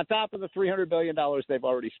on top of the $300 billion they've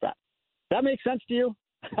already spent. That makes sense to you?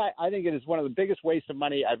 I think it is one of the biggest wastes of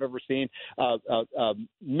money I've ever seen.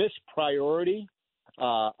 Mispriority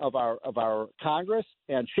of our Congress,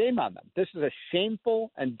 and shame on them. This is a shameful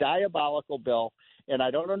and diabolical bill, and I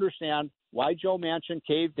don't understand why Joe Manchin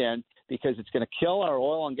caved in, because it's going to kill our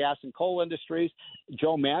oil and gas and coal industries.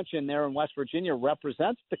 Joe Manchin there in West Virginia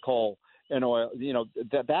represents the coal and oil.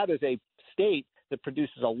 That is a state that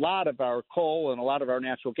produces a lot of our coal and a lot of our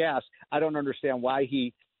natural gas. I don't understand why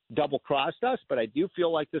he double-crossed us, but I do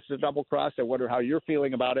feel like this is a double-cross. I wonder how you're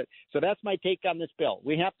feeling about it. So that's my take on this bill.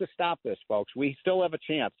 We have to stop this, folks. We still have a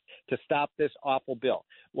chance to stop this awful bill.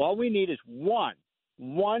 All we need is one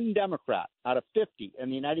Democrat out of 50 in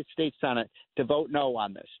the United States Senate to vote no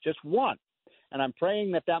on this. Just one. And I'm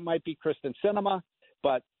praying that might be Kristen Sinema,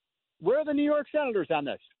 but where are the New York senators on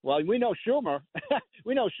this? Well, we know Schumer.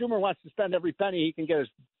 We know Schumer wants to spend every penny he can get his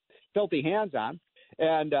filthy hands on.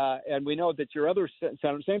 And we know that your other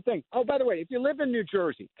senators, same thing. Oh, by the way, if you live in New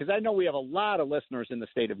Jersey, because I know we have a lot of listeners in the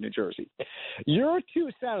state of New Jersey, your two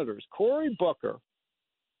senators, Cory Booker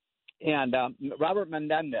and Robert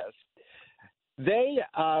Menendez, they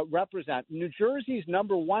represent New Jersey's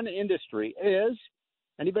number one industry is,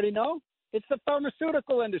 anybody know? It's the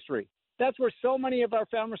pharmaceutical industry. That's where so many of our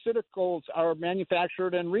pharmaceuticals are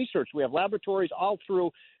manufactured and researched. We have laboratories all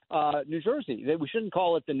through New Jersey. We shouldn't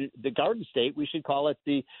call it the Garden State. We should call it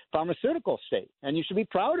the pharmaceutical state. And you should be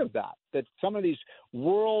proud of that some of these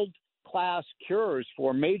world-class cures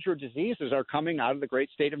for major diseases are coming out of the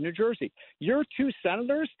great state of New Jersey. Your two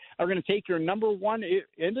senators are going to take your number one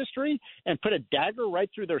industry and put a dagger right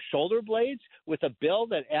through their shoulder blades with a bill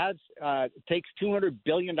that takes $200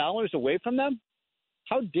 billion away from them?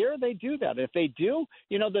 How dare they do that? If they do,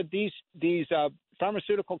 that these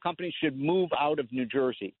pharmaceutical companies should move out of New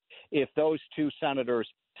Jersey if those two senators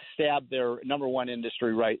stab their number one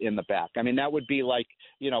industry right in the back. I mean, that would be like,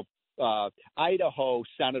 Idaho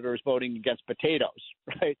senators voting against potatoes,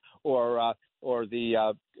 right? Or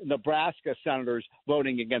the Nebraska senators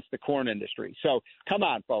voting against the corn industry. So come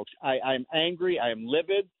on, folks. I'm angry. I am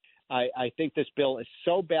livid. I think this bill is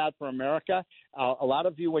so bad for America. A lot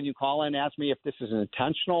of you, when you call in, ask me if this is an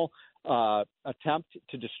intentional attempt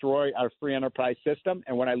to destroy our free enterprise system.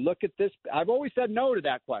 And when I look at this, I've always said no to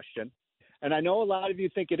that question. And I know a lot of you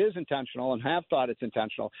think it is intentional and have thought it's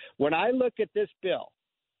intentional. When I look at this bill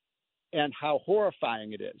and how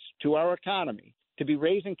horrifying it is to our economy to be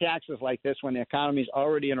raising taxes like this when the economy is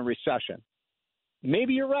already in a recession,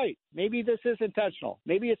 maybe you're right. Maybe this is intentional.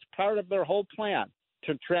 Maybe it's part of their whole plan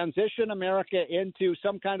to transition America into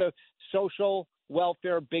some kind of social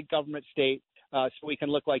welfare, big government state so we can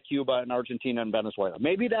look like Cuba and Argentina and Venezuela.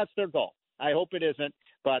 Maybe that's their goal. I hope it isn't,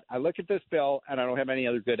 but I look at this bill and I don't have any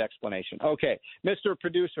other good explanation. Okay, Mr.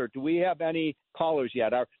 Producer, do we have any callers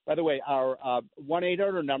yet? By the way, our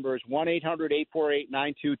 1-800 number is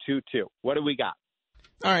 1-800-848-9222. What do we got?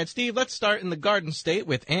 All right, Steve, let's start in the Garden State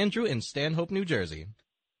with Andrew in Stanhope, New Jersey.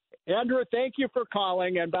 Andrew, thank you for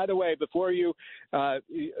calling. And by the way, before I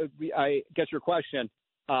get your question,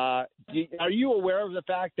 are you aware of the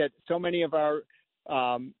fact that so many of our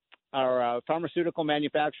pharmaceutical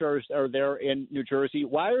manufacturers are there in New Jersey?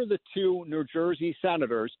 Why are the two New Jersey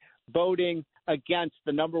senators voting against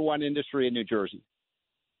the number one industry in New Jersey?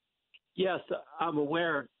 Yes, I'm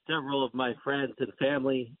aware. Several of my friends and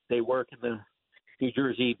family, they work in the New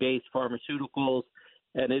Jersey-based pharmaceuticals.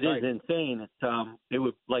 And it is insane. It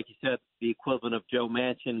would, like you said, the equivalent of Joe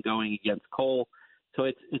Manchin going against coal. So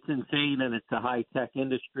it's insane, and it's a high-tech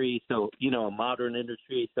industry, so, a modern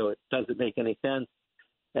industry, so it doesn't make any sense.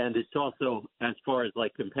 And it's also, as far as,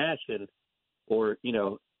 like, compassion, or,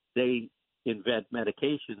 they invent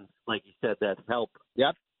medications, like you said, that help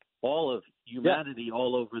all of humanity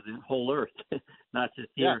all over the whole earth, not just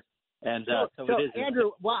here. And so it is.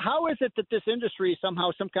 Andrew, how is it that this industry is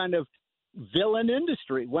somehow some kind of villain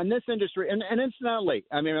industry when this industry and incidentally,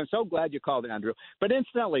 I mean, I'm so glad you called, Andrew, but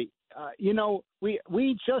incidentally,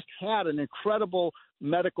 we just had an incredible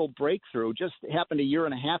medical breakthrough, just happened a year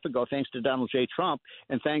and a half ago, thanks to Donald J. Trump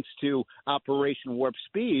and thanks to Operation Warp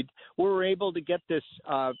Speed. We were able to get this,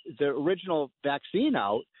 the original vaccine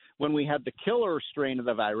out when we had the killer strain of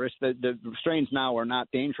the virus. The strains now are not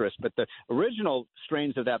dangerous, but the original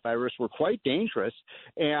strains of that virus were quite dangerous.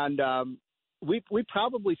 And, we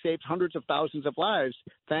probably saved hundreds of thousands of lives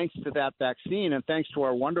thanks to that vaccine and thanks to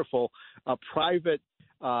our wonderful private,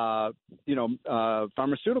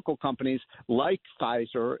 pharmaceutical companies like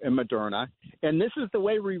Pfizer and Moderna. And this is the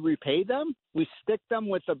way we repay them. We stick them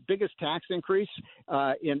with the biggest tax increase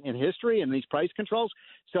in history and these price controls.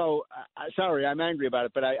 So, sorry, I'm angry about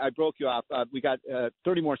it, but I broke you off. We got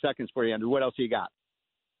 30 more seconds for you, Andrew. What else you got?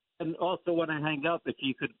 And also, when I hang up, if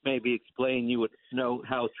you could maybe explain, you would know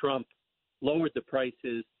how Trump lowered the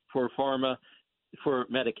prices for pharma, for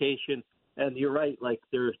medication. And you're right, like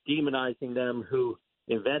they're demonizing them who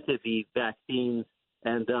invented the vaccines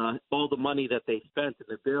and all the money that they spent in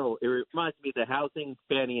the bill. It reminds me of the housing,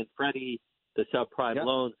 Fannie and Freddie, the subprime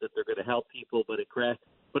loans that they're going to help people, but it crashed.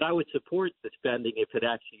 But I would support the spending if it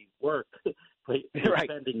actually worked. But you're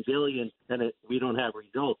spending billions and we don't have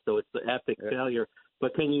results, so it's an epic failure.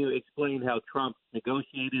 But can you explain how Trump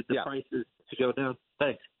negotiated the prices to go down?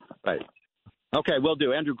 Thanks. Right. Okay, will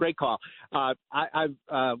do. Andrew, great call. I've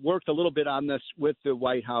worked a little bit on this with the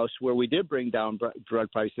White House where we did bring down drug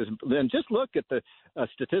prices. And just look at the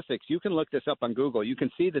statistics. You can look this up on Google. You can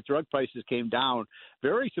see that drug prices came down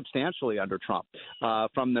very substantially under Trump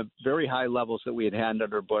from the very high levels that we had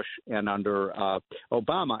under Bush and under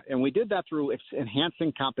Obama. And we did that through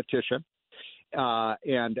enhancing competition.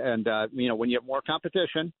 And when you have more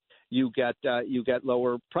competition, you get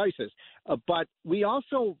lower prices. But we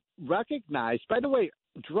also recognize, by the way,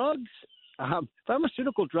 drugs,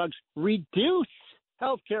 pharmaceutical drugs reduce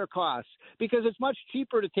healthcare costs because it's much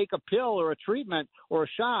cheaper to take a pill or a treatment or a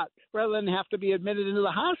shot rather than have to be admitted into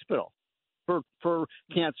the hospital for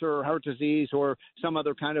cancer or heart disease or some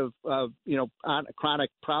other kind of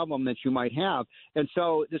chronic problem that you might have. And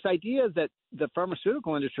so this idea that the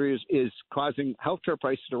pharmaceutical industry is causing healthcare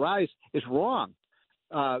prices to rise is wrong.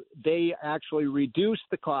 They actually reduce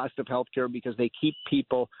the cost of healthcare because they keep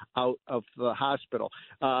people out of the hospital.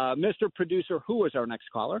 Mr. Producer, who is our next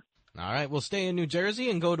caller? All right, we'll stay in New Jersey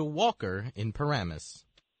and go to Walker in Paramus.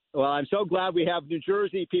 Well, I'm so glad we have New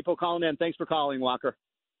Jersey people calling in. Thanks for calling, Walker.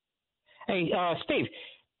 Hey, Steve,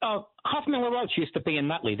 Huffman LaRoche used to be in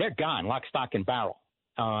Nutley. They're gone, lock, stock, and barrel.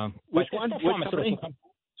 Which one? Which company?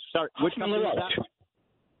 Sorry, which company is that?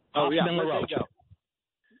 Oh, yeah. Where'd they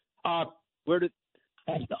go? Where did?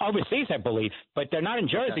 Overseas, I believe, but they're not in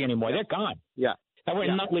Jersey anymore. They're gone. Yeah. They were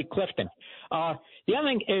in Nutley, Clifton. The other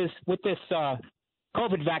thing is with this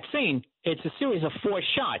COVID vaccine, it's a series of 4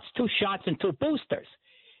 shots, 2 shots and 2 boosters.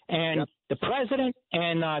 And the president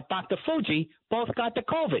and Dr. Fauci both got the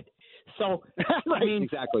COVID. So, right, I mean,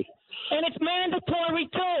 exactly. And it's mandatory,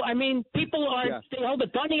 too. I mean, people they hold a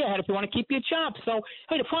gun to your head if you want to keep your job. So,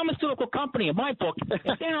 hey, the pharmaceutical company, in my book,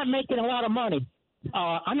 if they're not making a lot of money,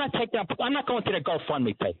 I'm not going to their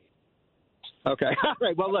GoFundMe page. Okay. All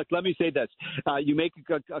right. Well, look, let me say this. You make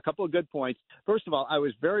a couple of good points. First of all, I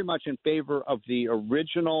was very much in favor of the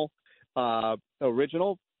original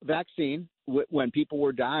vaccine when people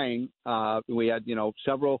were dying. We had,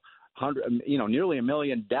 several hundred, nearly 1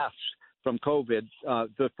 million deaths from COVID,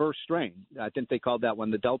 the first strain. I think they called that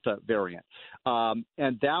one the Delta variant.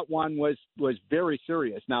 And that one was very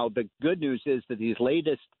serious. Now, the good news is that these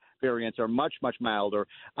latest variants are much, much milder.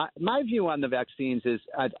 My view on the vaccines is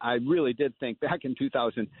I really did think back in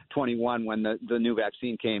 2021 when the new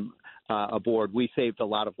vaccine came aboard, we saved a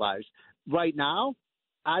lot of lives. Right now,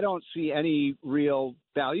 I don't see any real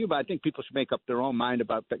value, but I think people should make up their own mind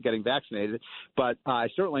about getting vaccinated. But I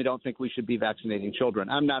certainly don't think we should be vaccinating children.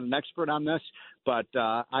 I'm not an expert on this, but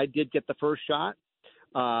I did get the first shot.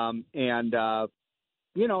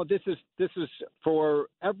 This is for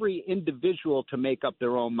every individual to make up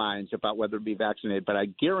their own minds about whether to be vaccinated. But I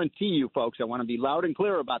guarantee you, folks, I want to be loud and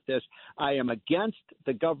clear about this. I am against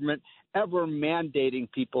the government ever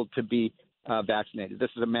mandating people to be vaccinated. This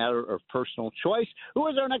is a matter of personal choice. Who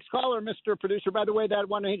is our next caller, Mr. Producer? By the way, that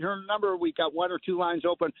 1-800 number, we got 1 or 2 lines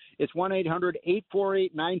open. It's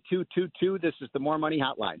 1-800-848-9222. This is the More Money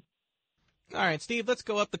Hotline. All right, Steve, let's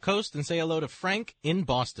go up the coast and say hello to Frank in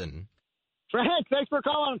Boston. Frank, thanks for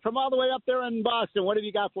calling from all the way up there in Boston. What have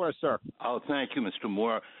you got for us, sir? Oh, thank you, Mr.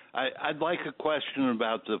 Moore. I'd like a question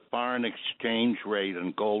about the foreign exchange rate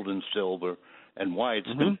on gold and silver and why it's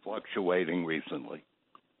been fluctuating recently.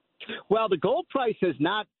 Well, the gold price has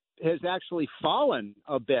actually fallen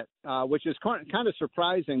a bit, which is kind of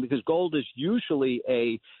surprising because gold is usually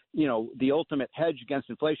the ultimate hedge against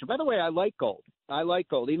inflation. By the way, I like gold,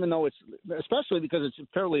 even though especially because it's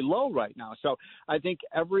fairly low right now. So I think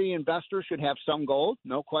every investor should have some gold,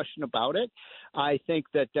 no question about it. I think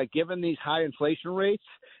that given these high inflation rates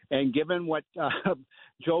and given what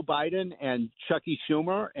Joe Biden and Chucky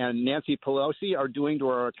Schumer and Nancy Pelosi are doing to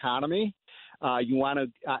our economy, you want to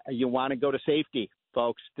go to safety,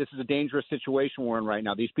 folks. This is a dangerous situation we're in right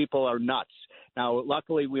now. These people are nuts. Now,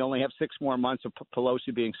 luckily, we only have 6 more months of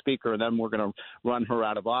Pelosi being Speaker, and then we're going to run her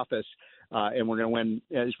out of office, and we're going to win,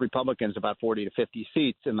 as Republicans, about 40 to 50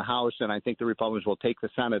 seats in the House, and I think the Republicans will take the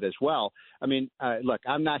Senate as well. I mean, look,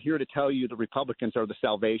 I'm not here to tell you the Republicans are the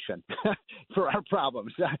salvation for our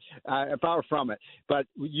problems. Far from it. But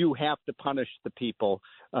you have to punish the people,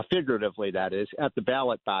 figuratively, that is, at the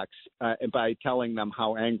ballot box by telling them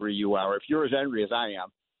how angry you are. If you're as angry as I am,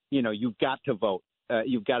 you've got to vote.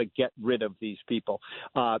 You've got to get rid of these people.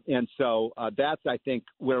 And so that's, I think,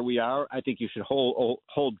 where we are. I think you should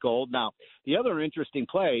hold gold. Now, the other interesting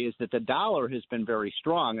play is that the dollar has been very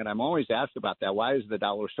strong, and I'm always asked about that. Why is the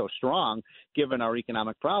dollar so strong given our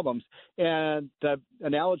economic problems? And the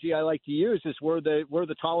analogy I like to use is we're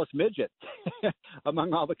the tallest midget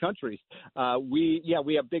among all the countries. We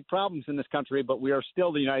have big problems in this country, but we are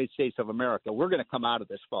still the United States of America. We're going to come out of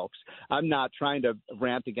this, folks. I'm not trying to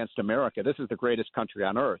rant against America. This is the greatest country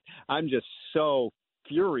on earth. I'm just so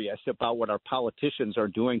furious about what our politicians are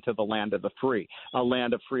doing to the land of the free, a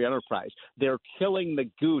land of free enterprise. They're killing the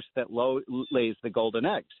goose that lays the golden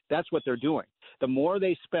eggs. That's what they're doing. The more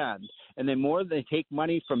they spend and the more they take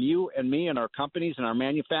money from you and me and our companies and our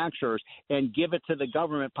manufacturers and give it to the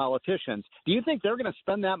government politicians, do you think they're going to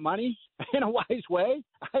spend that money in a wise way?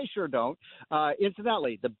 I sure don't.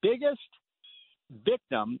 Incidentally, the biggest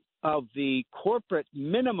victim of the corporate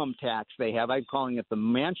minimum tax they have, I'm calling it the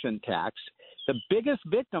Manchin tax, the biggest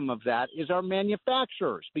victim of that is our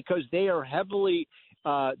manufacturers because they are heavily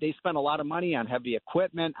they spend a lot of money on heavy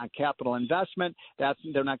equipment, on capital investment.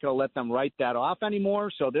 They're not going to let them write that off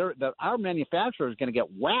anymore. So our manufacturers are going to get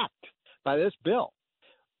whacked by this bill.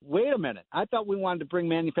 Wait a minute. I thought we wanted to bring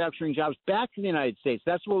manufacturing jobs back to the United States.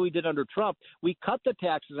 That's what we did under Trump. We cut the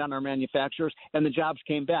taxes on our manufacturers, and the jobs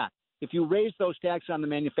came back. If you raise those taxes on the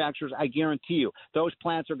manufacturers, I guarantee you those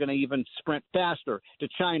plants are going to even sprint faster to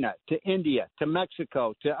China, to India, to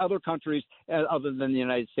Mexico, to other countries other than the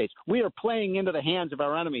United States. We are playing into the hands of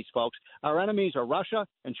our enemies, folks. Our enemies are Russia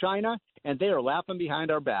and China, and they are laughing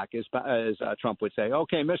behind our back, as Trump would say.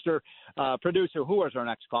 Okay, Mr. Producer, who is our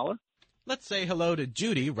next caller? Let's say hello to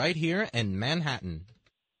Judy right here in Manhattan.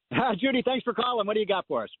 Judy, thanks for calling. What do you got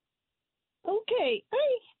for us? Okay,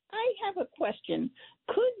 I have a question.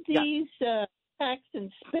 Could these tax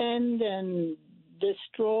and spend and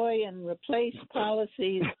destroy and replace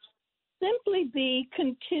policies simply be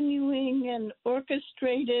continuing and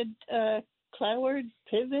orchestrated Cloward,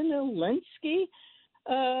 Piven, Alinsky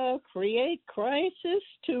create crisis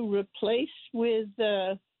to replace with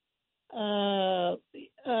a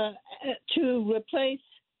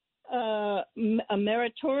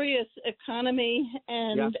meritorious economy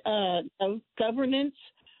and governance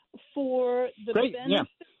for the benefit,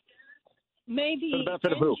 maybe for the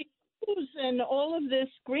benefit of who? And all of this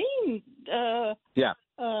green stuff. Yeah.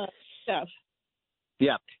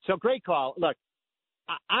 So great call. Look,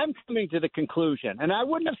 I'm coming to the conclusion, and I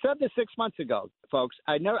wouldn't have said this 6 months ago, folks.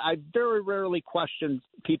 I very rarely question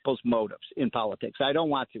people's motives in politics. I don't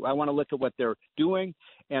want to. I want to look at what they're doing,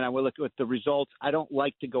 and I will look at the results. I don't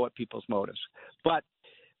like to go at people's motives. But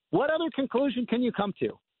what other conclusion can you come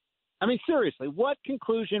to? I mean, seriously, what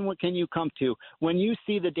conclusion can you come to when you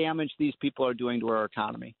see the damage these people are doing to our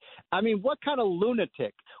economy? I mean, what kind of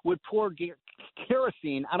lunatic would pour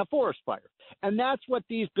kerosene on a forest fire? And that's what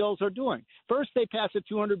these bills are doing. First, they pass a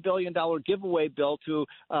 $200 billion giveaway bill to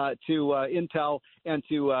Intel and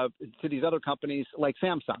to these other companies like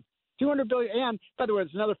Samsung. $200 billion, and by the way,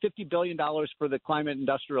 there's another $50 billion for the climate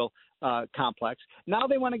industrial complex. Now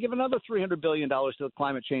they want to give another $300 billion to the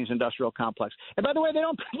climate change industrial complex. And by the way, they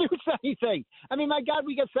don't produce anything. I mean, my God,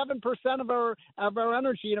 we get 7% of our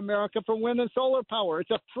energy in America from wind and solar power.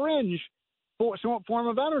 It's a fringe form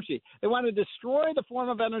of energy. They want to destroy the form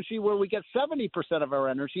of energy where we get 70% of our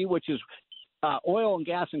energy, which is oil and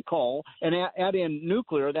gas and coal, and add in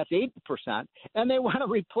nuclear, that's 80%, and they want to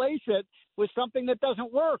replace it with something that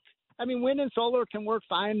doesn't work. I mean, wind and solar can work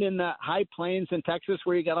fine in the high plains in Texas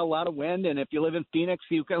where you got a lot of wind, and if you live in Phoenix,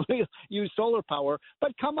 you can use solar power.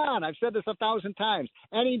 But come on, I've said this 1,000 times.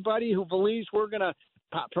 Anybody who believes we're going to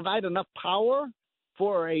provide enough power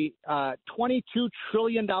for a $22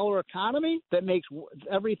 trillion economy that makes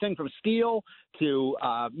everything from steel to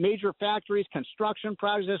major factories, construction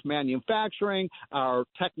projects, manufacturing, our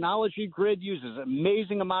technology grid uses an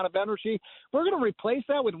amazing amount of energy. We're going to replace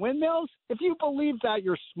that with windmills? If you believe that,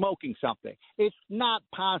 you're smoking something. It's not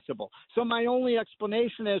possible. So my only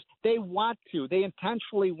explanation is they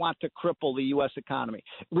intentionally want to cripple the U.S. economy.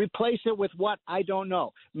 Replace it with what? I don't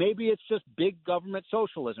know. Maybe it's just big government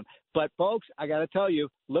socialism. But, folks, I got to tell you,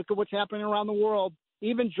 look at what's happening around the world.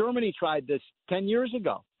 Even Germany tried this 10 years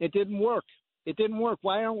ago. It didn't work.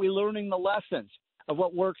 Why aren't we learning the lessons of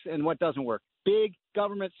what works and what doesn't work? Big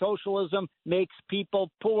government socialism makes people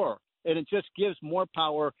poor, and it just gives more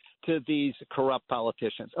power to these corrupt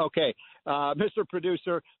politicians. Okay, Mr.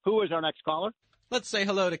 Producer, who is our next caller? Let's say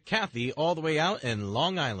hello to Kathy all the way out in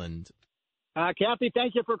Long Island. Kathy,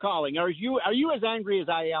 thank you for calling. Are you as angry as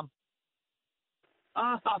I am?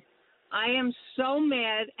 I am so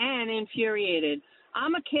mad and infuriated.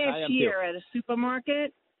 I'm a cashier at a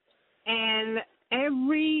supermarket, and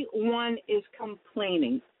everyone is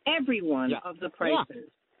complaining. Everyone of the prices.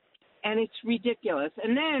 And it's ridiculous.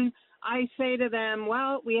 And then I say to them,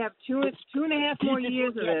 well, we have two and a half more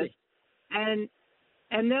years of this. And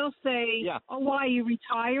they'll say, oh, why, are you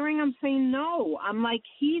retiring? I'm saying, no. I'm like,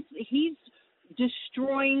 he's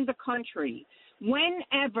destroying the country.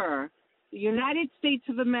 Whenever the United States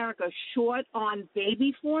of America short on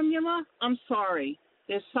baby formula, I'm sorry,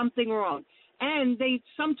 there's something wrong. And they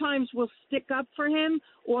sometimes will stick up for him,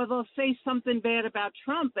 or they'll say something bad about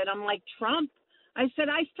Trump. And I'm like, Trump? I said,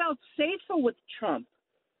 I felt safer with Trump.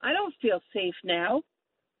 I don't feel safe now.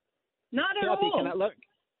 Not at all.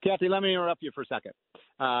 Kathy, let me interrupt you for a second,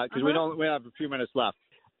 because we have a few minutes left.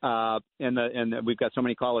 And we've got so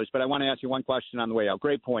many callers, but I want to ask you one question on the way out.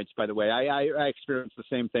 Great points, by the way. I experience the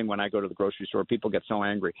same thing when I go to the grocery store. People get so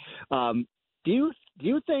angry. Do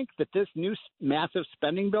you think that this new massive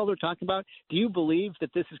spending bill they're talking about, do you believe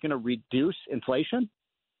that this is going to reduce inflation?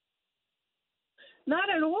 Not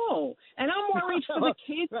at all. And I'm worried for the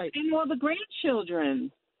kids and all the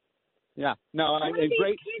grandchildren. Yeah. No,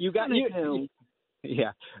 great.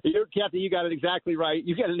 Kathy, you got it exactly right.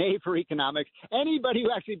 You get an A for economics. Anybody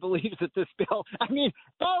who actually believes that this bill, I mean,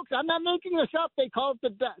 folks, I'm not making this up. They call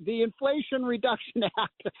it the Inflation Reduction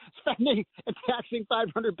Act. Spending and taxing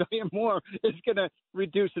 $500 billion more is going to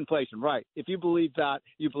reduce inflation. Right. If you believe that,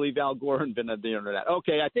 you believe Al Gore invented the internet.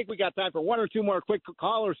 Okay, I think we got time for one or two more quick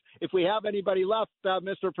callers. If we have anybody left,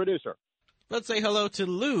 Mr. Producer. Let's say hello to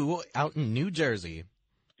Lou out in New Jersey.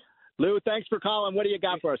 Lou, thanks for calling. What do you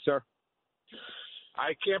got for us, sir?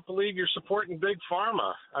 I can't believe you're supporting Big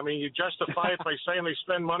Pharma. I mean, you justify it by saying they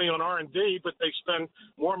spend money on R&D, but they spend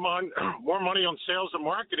more money on sales and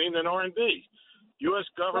marketing than R&D. U.S.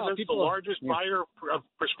 government's the largest buyer of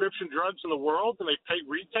prescription drugs in the world, and they pay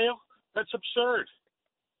retail? That's absurd.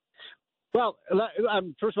 Well,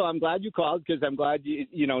 first of all, I'm glad you called because I'm glad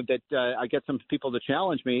that I get some people to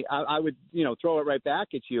challenge me. I would throw it right back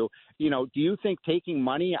at you. Do you think taking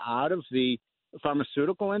money out of the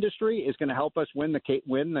pharmaceutical industry is going to help us win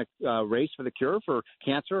the race for the cure for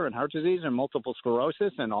cancer and heart disease and multiple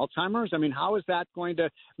sclerosis and Alzheimer's? I mean, how is that going to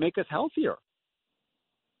make us healthier?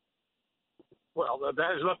 Well, that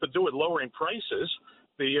has nothing to do with lowering prices.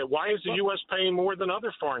 Why is the U.S. paying more than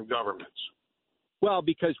other foreign governments? Well,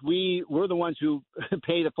 because we're the ones who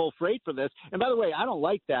pay the full freight for this. And by the way, I don't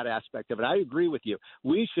like that aspect of it. I agree with you.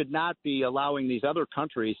 We should not be allowing these other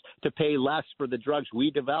countries to pay less for the drugs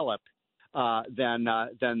we develop than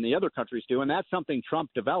the other countries do. And that's something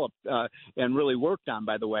Trump developed and really worked on,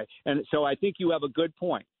 by the way. And so I think you have a good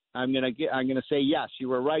point. I'm going to say, yes, you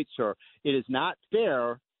were right, sir. It is not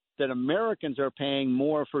fair that Americans are paying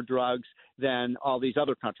more for drugs than all these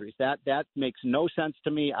other countries. That makes no sense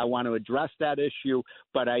to me. I want to address that issue,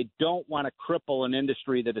 but I don't want to cripple an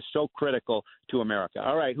industry that is so critical to America.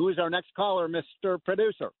 All right, who is our next caller, Mr.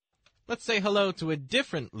 Producer? Let's say hello to a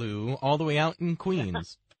different Lou all the way out in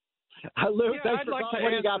Queens. Lou, I'd like to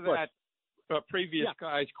answer that previous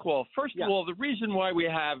guy's call. First of all, the reason why we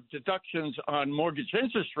have deductions on mortgage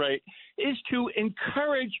interest rate is to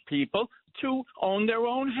encourage people to own their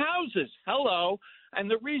own houses. Hello. And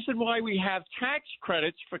the reason why we have tax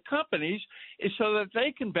credits for companies is so that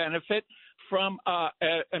they can benefit from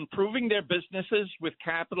improving their businesses with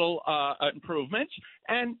capital improvements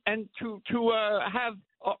and to have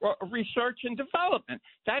research and development.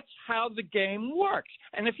 That's how the game works.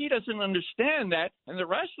 And if he doesn't understand that, and the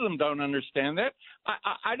rest of them don't understand that,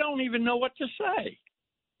 I don't even know what to say.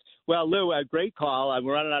 Well, Lou, a great call.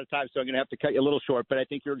 We're running out of time, so I'm going to have to cut you a little short, but I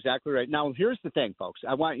think you're exactly right. Now, here's the thing, folks.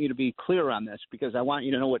 I want you to be clear on this because I want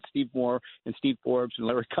you to know what Steve Moore and Steve Forbes and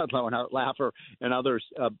Larry Kudlow and Art Laffer and others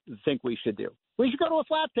think we should do. We should go to a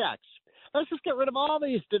flat tax. Let's just get rid of all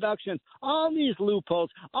these deductions, all these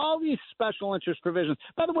loopholes, all these special interest provisions.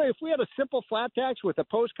 By the way, if we had a simple flat tax with a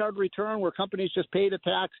postcard return where companies just pay the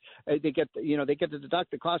tax, they get to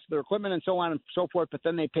deduct the cost of their equipment and so on and so forth, but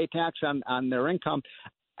then they pay tax on their income.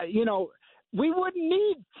 We wouldn't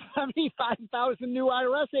need 75,000 new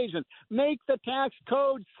IRS agents. Make the tax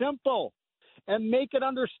code simple and make it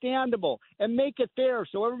understandable and make it fair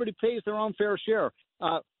so everybody pays their own fair share.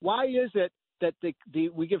 Why is it that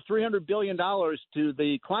we give $300 billion to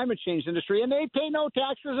the climate change industry and they pay no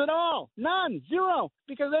taxes at all? None, zero,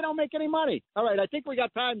 because they don't make any money. All right, I think we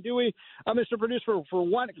got time, do we, Mr. Producer, for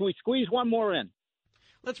one? Can we squeeze one more in?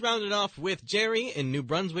 Let's round it off with Jerry in New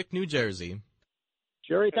Brunswick, New Jersey.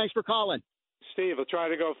 Jerry, thanks for calling. Steve, I'll try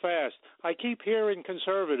to go fast. I keep hearing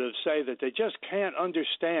conservatives say that they just can't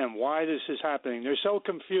understand why this is happening. They're so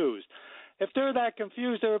confused. If they're that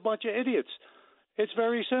confused, they're a bunch of idiots. It's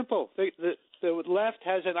very simple. The left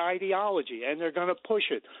has an ideology, and they're going to push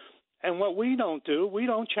it. And what we don't do, we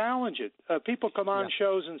don't challenge it. People come on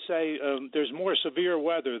shows and say there's more severe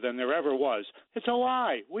weather than there ever was. It's a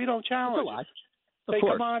lie. We don't challenge it. They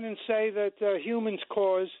come on and say that humans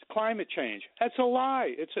cause climate change. That's a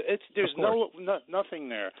lie. There's nothing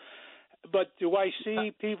there. But do I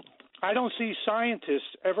see people? I don't see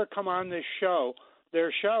scientists ever come on their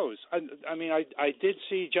shows. I mean, I did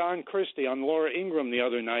see John Christie on Laura Ingraham the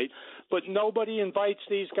other night, but nobody invites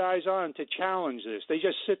these guys on to challenge this. They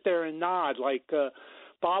just sit there and nod like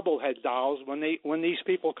bobblehead dolls when these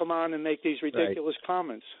people come on and make these ridiculous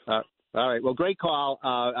comments. All right. Well, great call.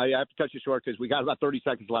 I have to cut you short because we got about 30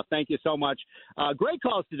 seconds left. Thank you so much. Great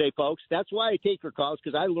calls today, folks. That's why I take your calls,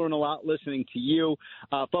 because I learn a lot listening to you.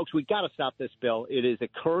 Folks, we got to stop this bill. It is a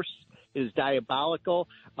curse. It is diabolical.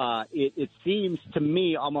 It seems to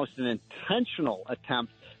me almost an intentional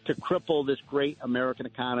attempt to cripple this great American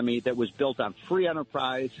economy that was built on free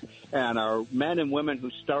enterprise and our men and women who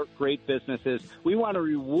start great businesses. We want to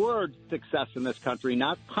reward success in this country,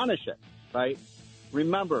 not punish it, right?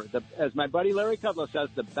 Remember, as my buddy Larry Kudlow says,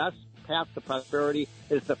 the best path to prosperity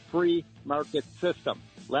is the free market system.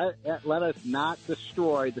 Let us not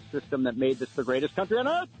destroy the system that made this the greatest country on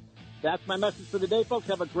earth. That's my message for the day, folks.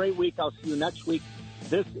 Have a great week. I'll see you next week.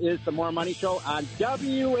 This is the More Money Show on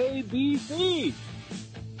WABC.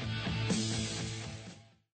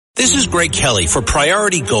 This is Greg Kelly for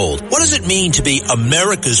Priority Gold. What does it mean to be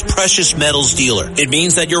America's precious metals dealer? It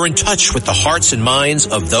means that you're in touch with the hearts and minds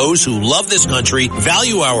of those who love this country,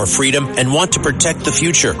 value our freedom, and want to protect the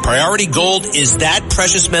future. Priority Gold is that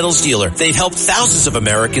precious metals dealer. They've helped thousands of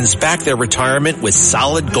Americans back their retirement with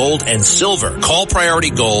solid gold and silver. Call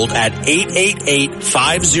Priority Gold at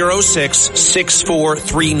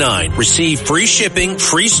 888-506-6439. Receive free shipping,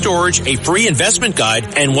 free storage, a free investment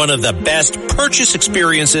guide, and one of the best purchase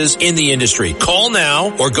experiences in the industry. Call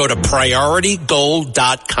now or go to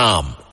PriorityGold.com.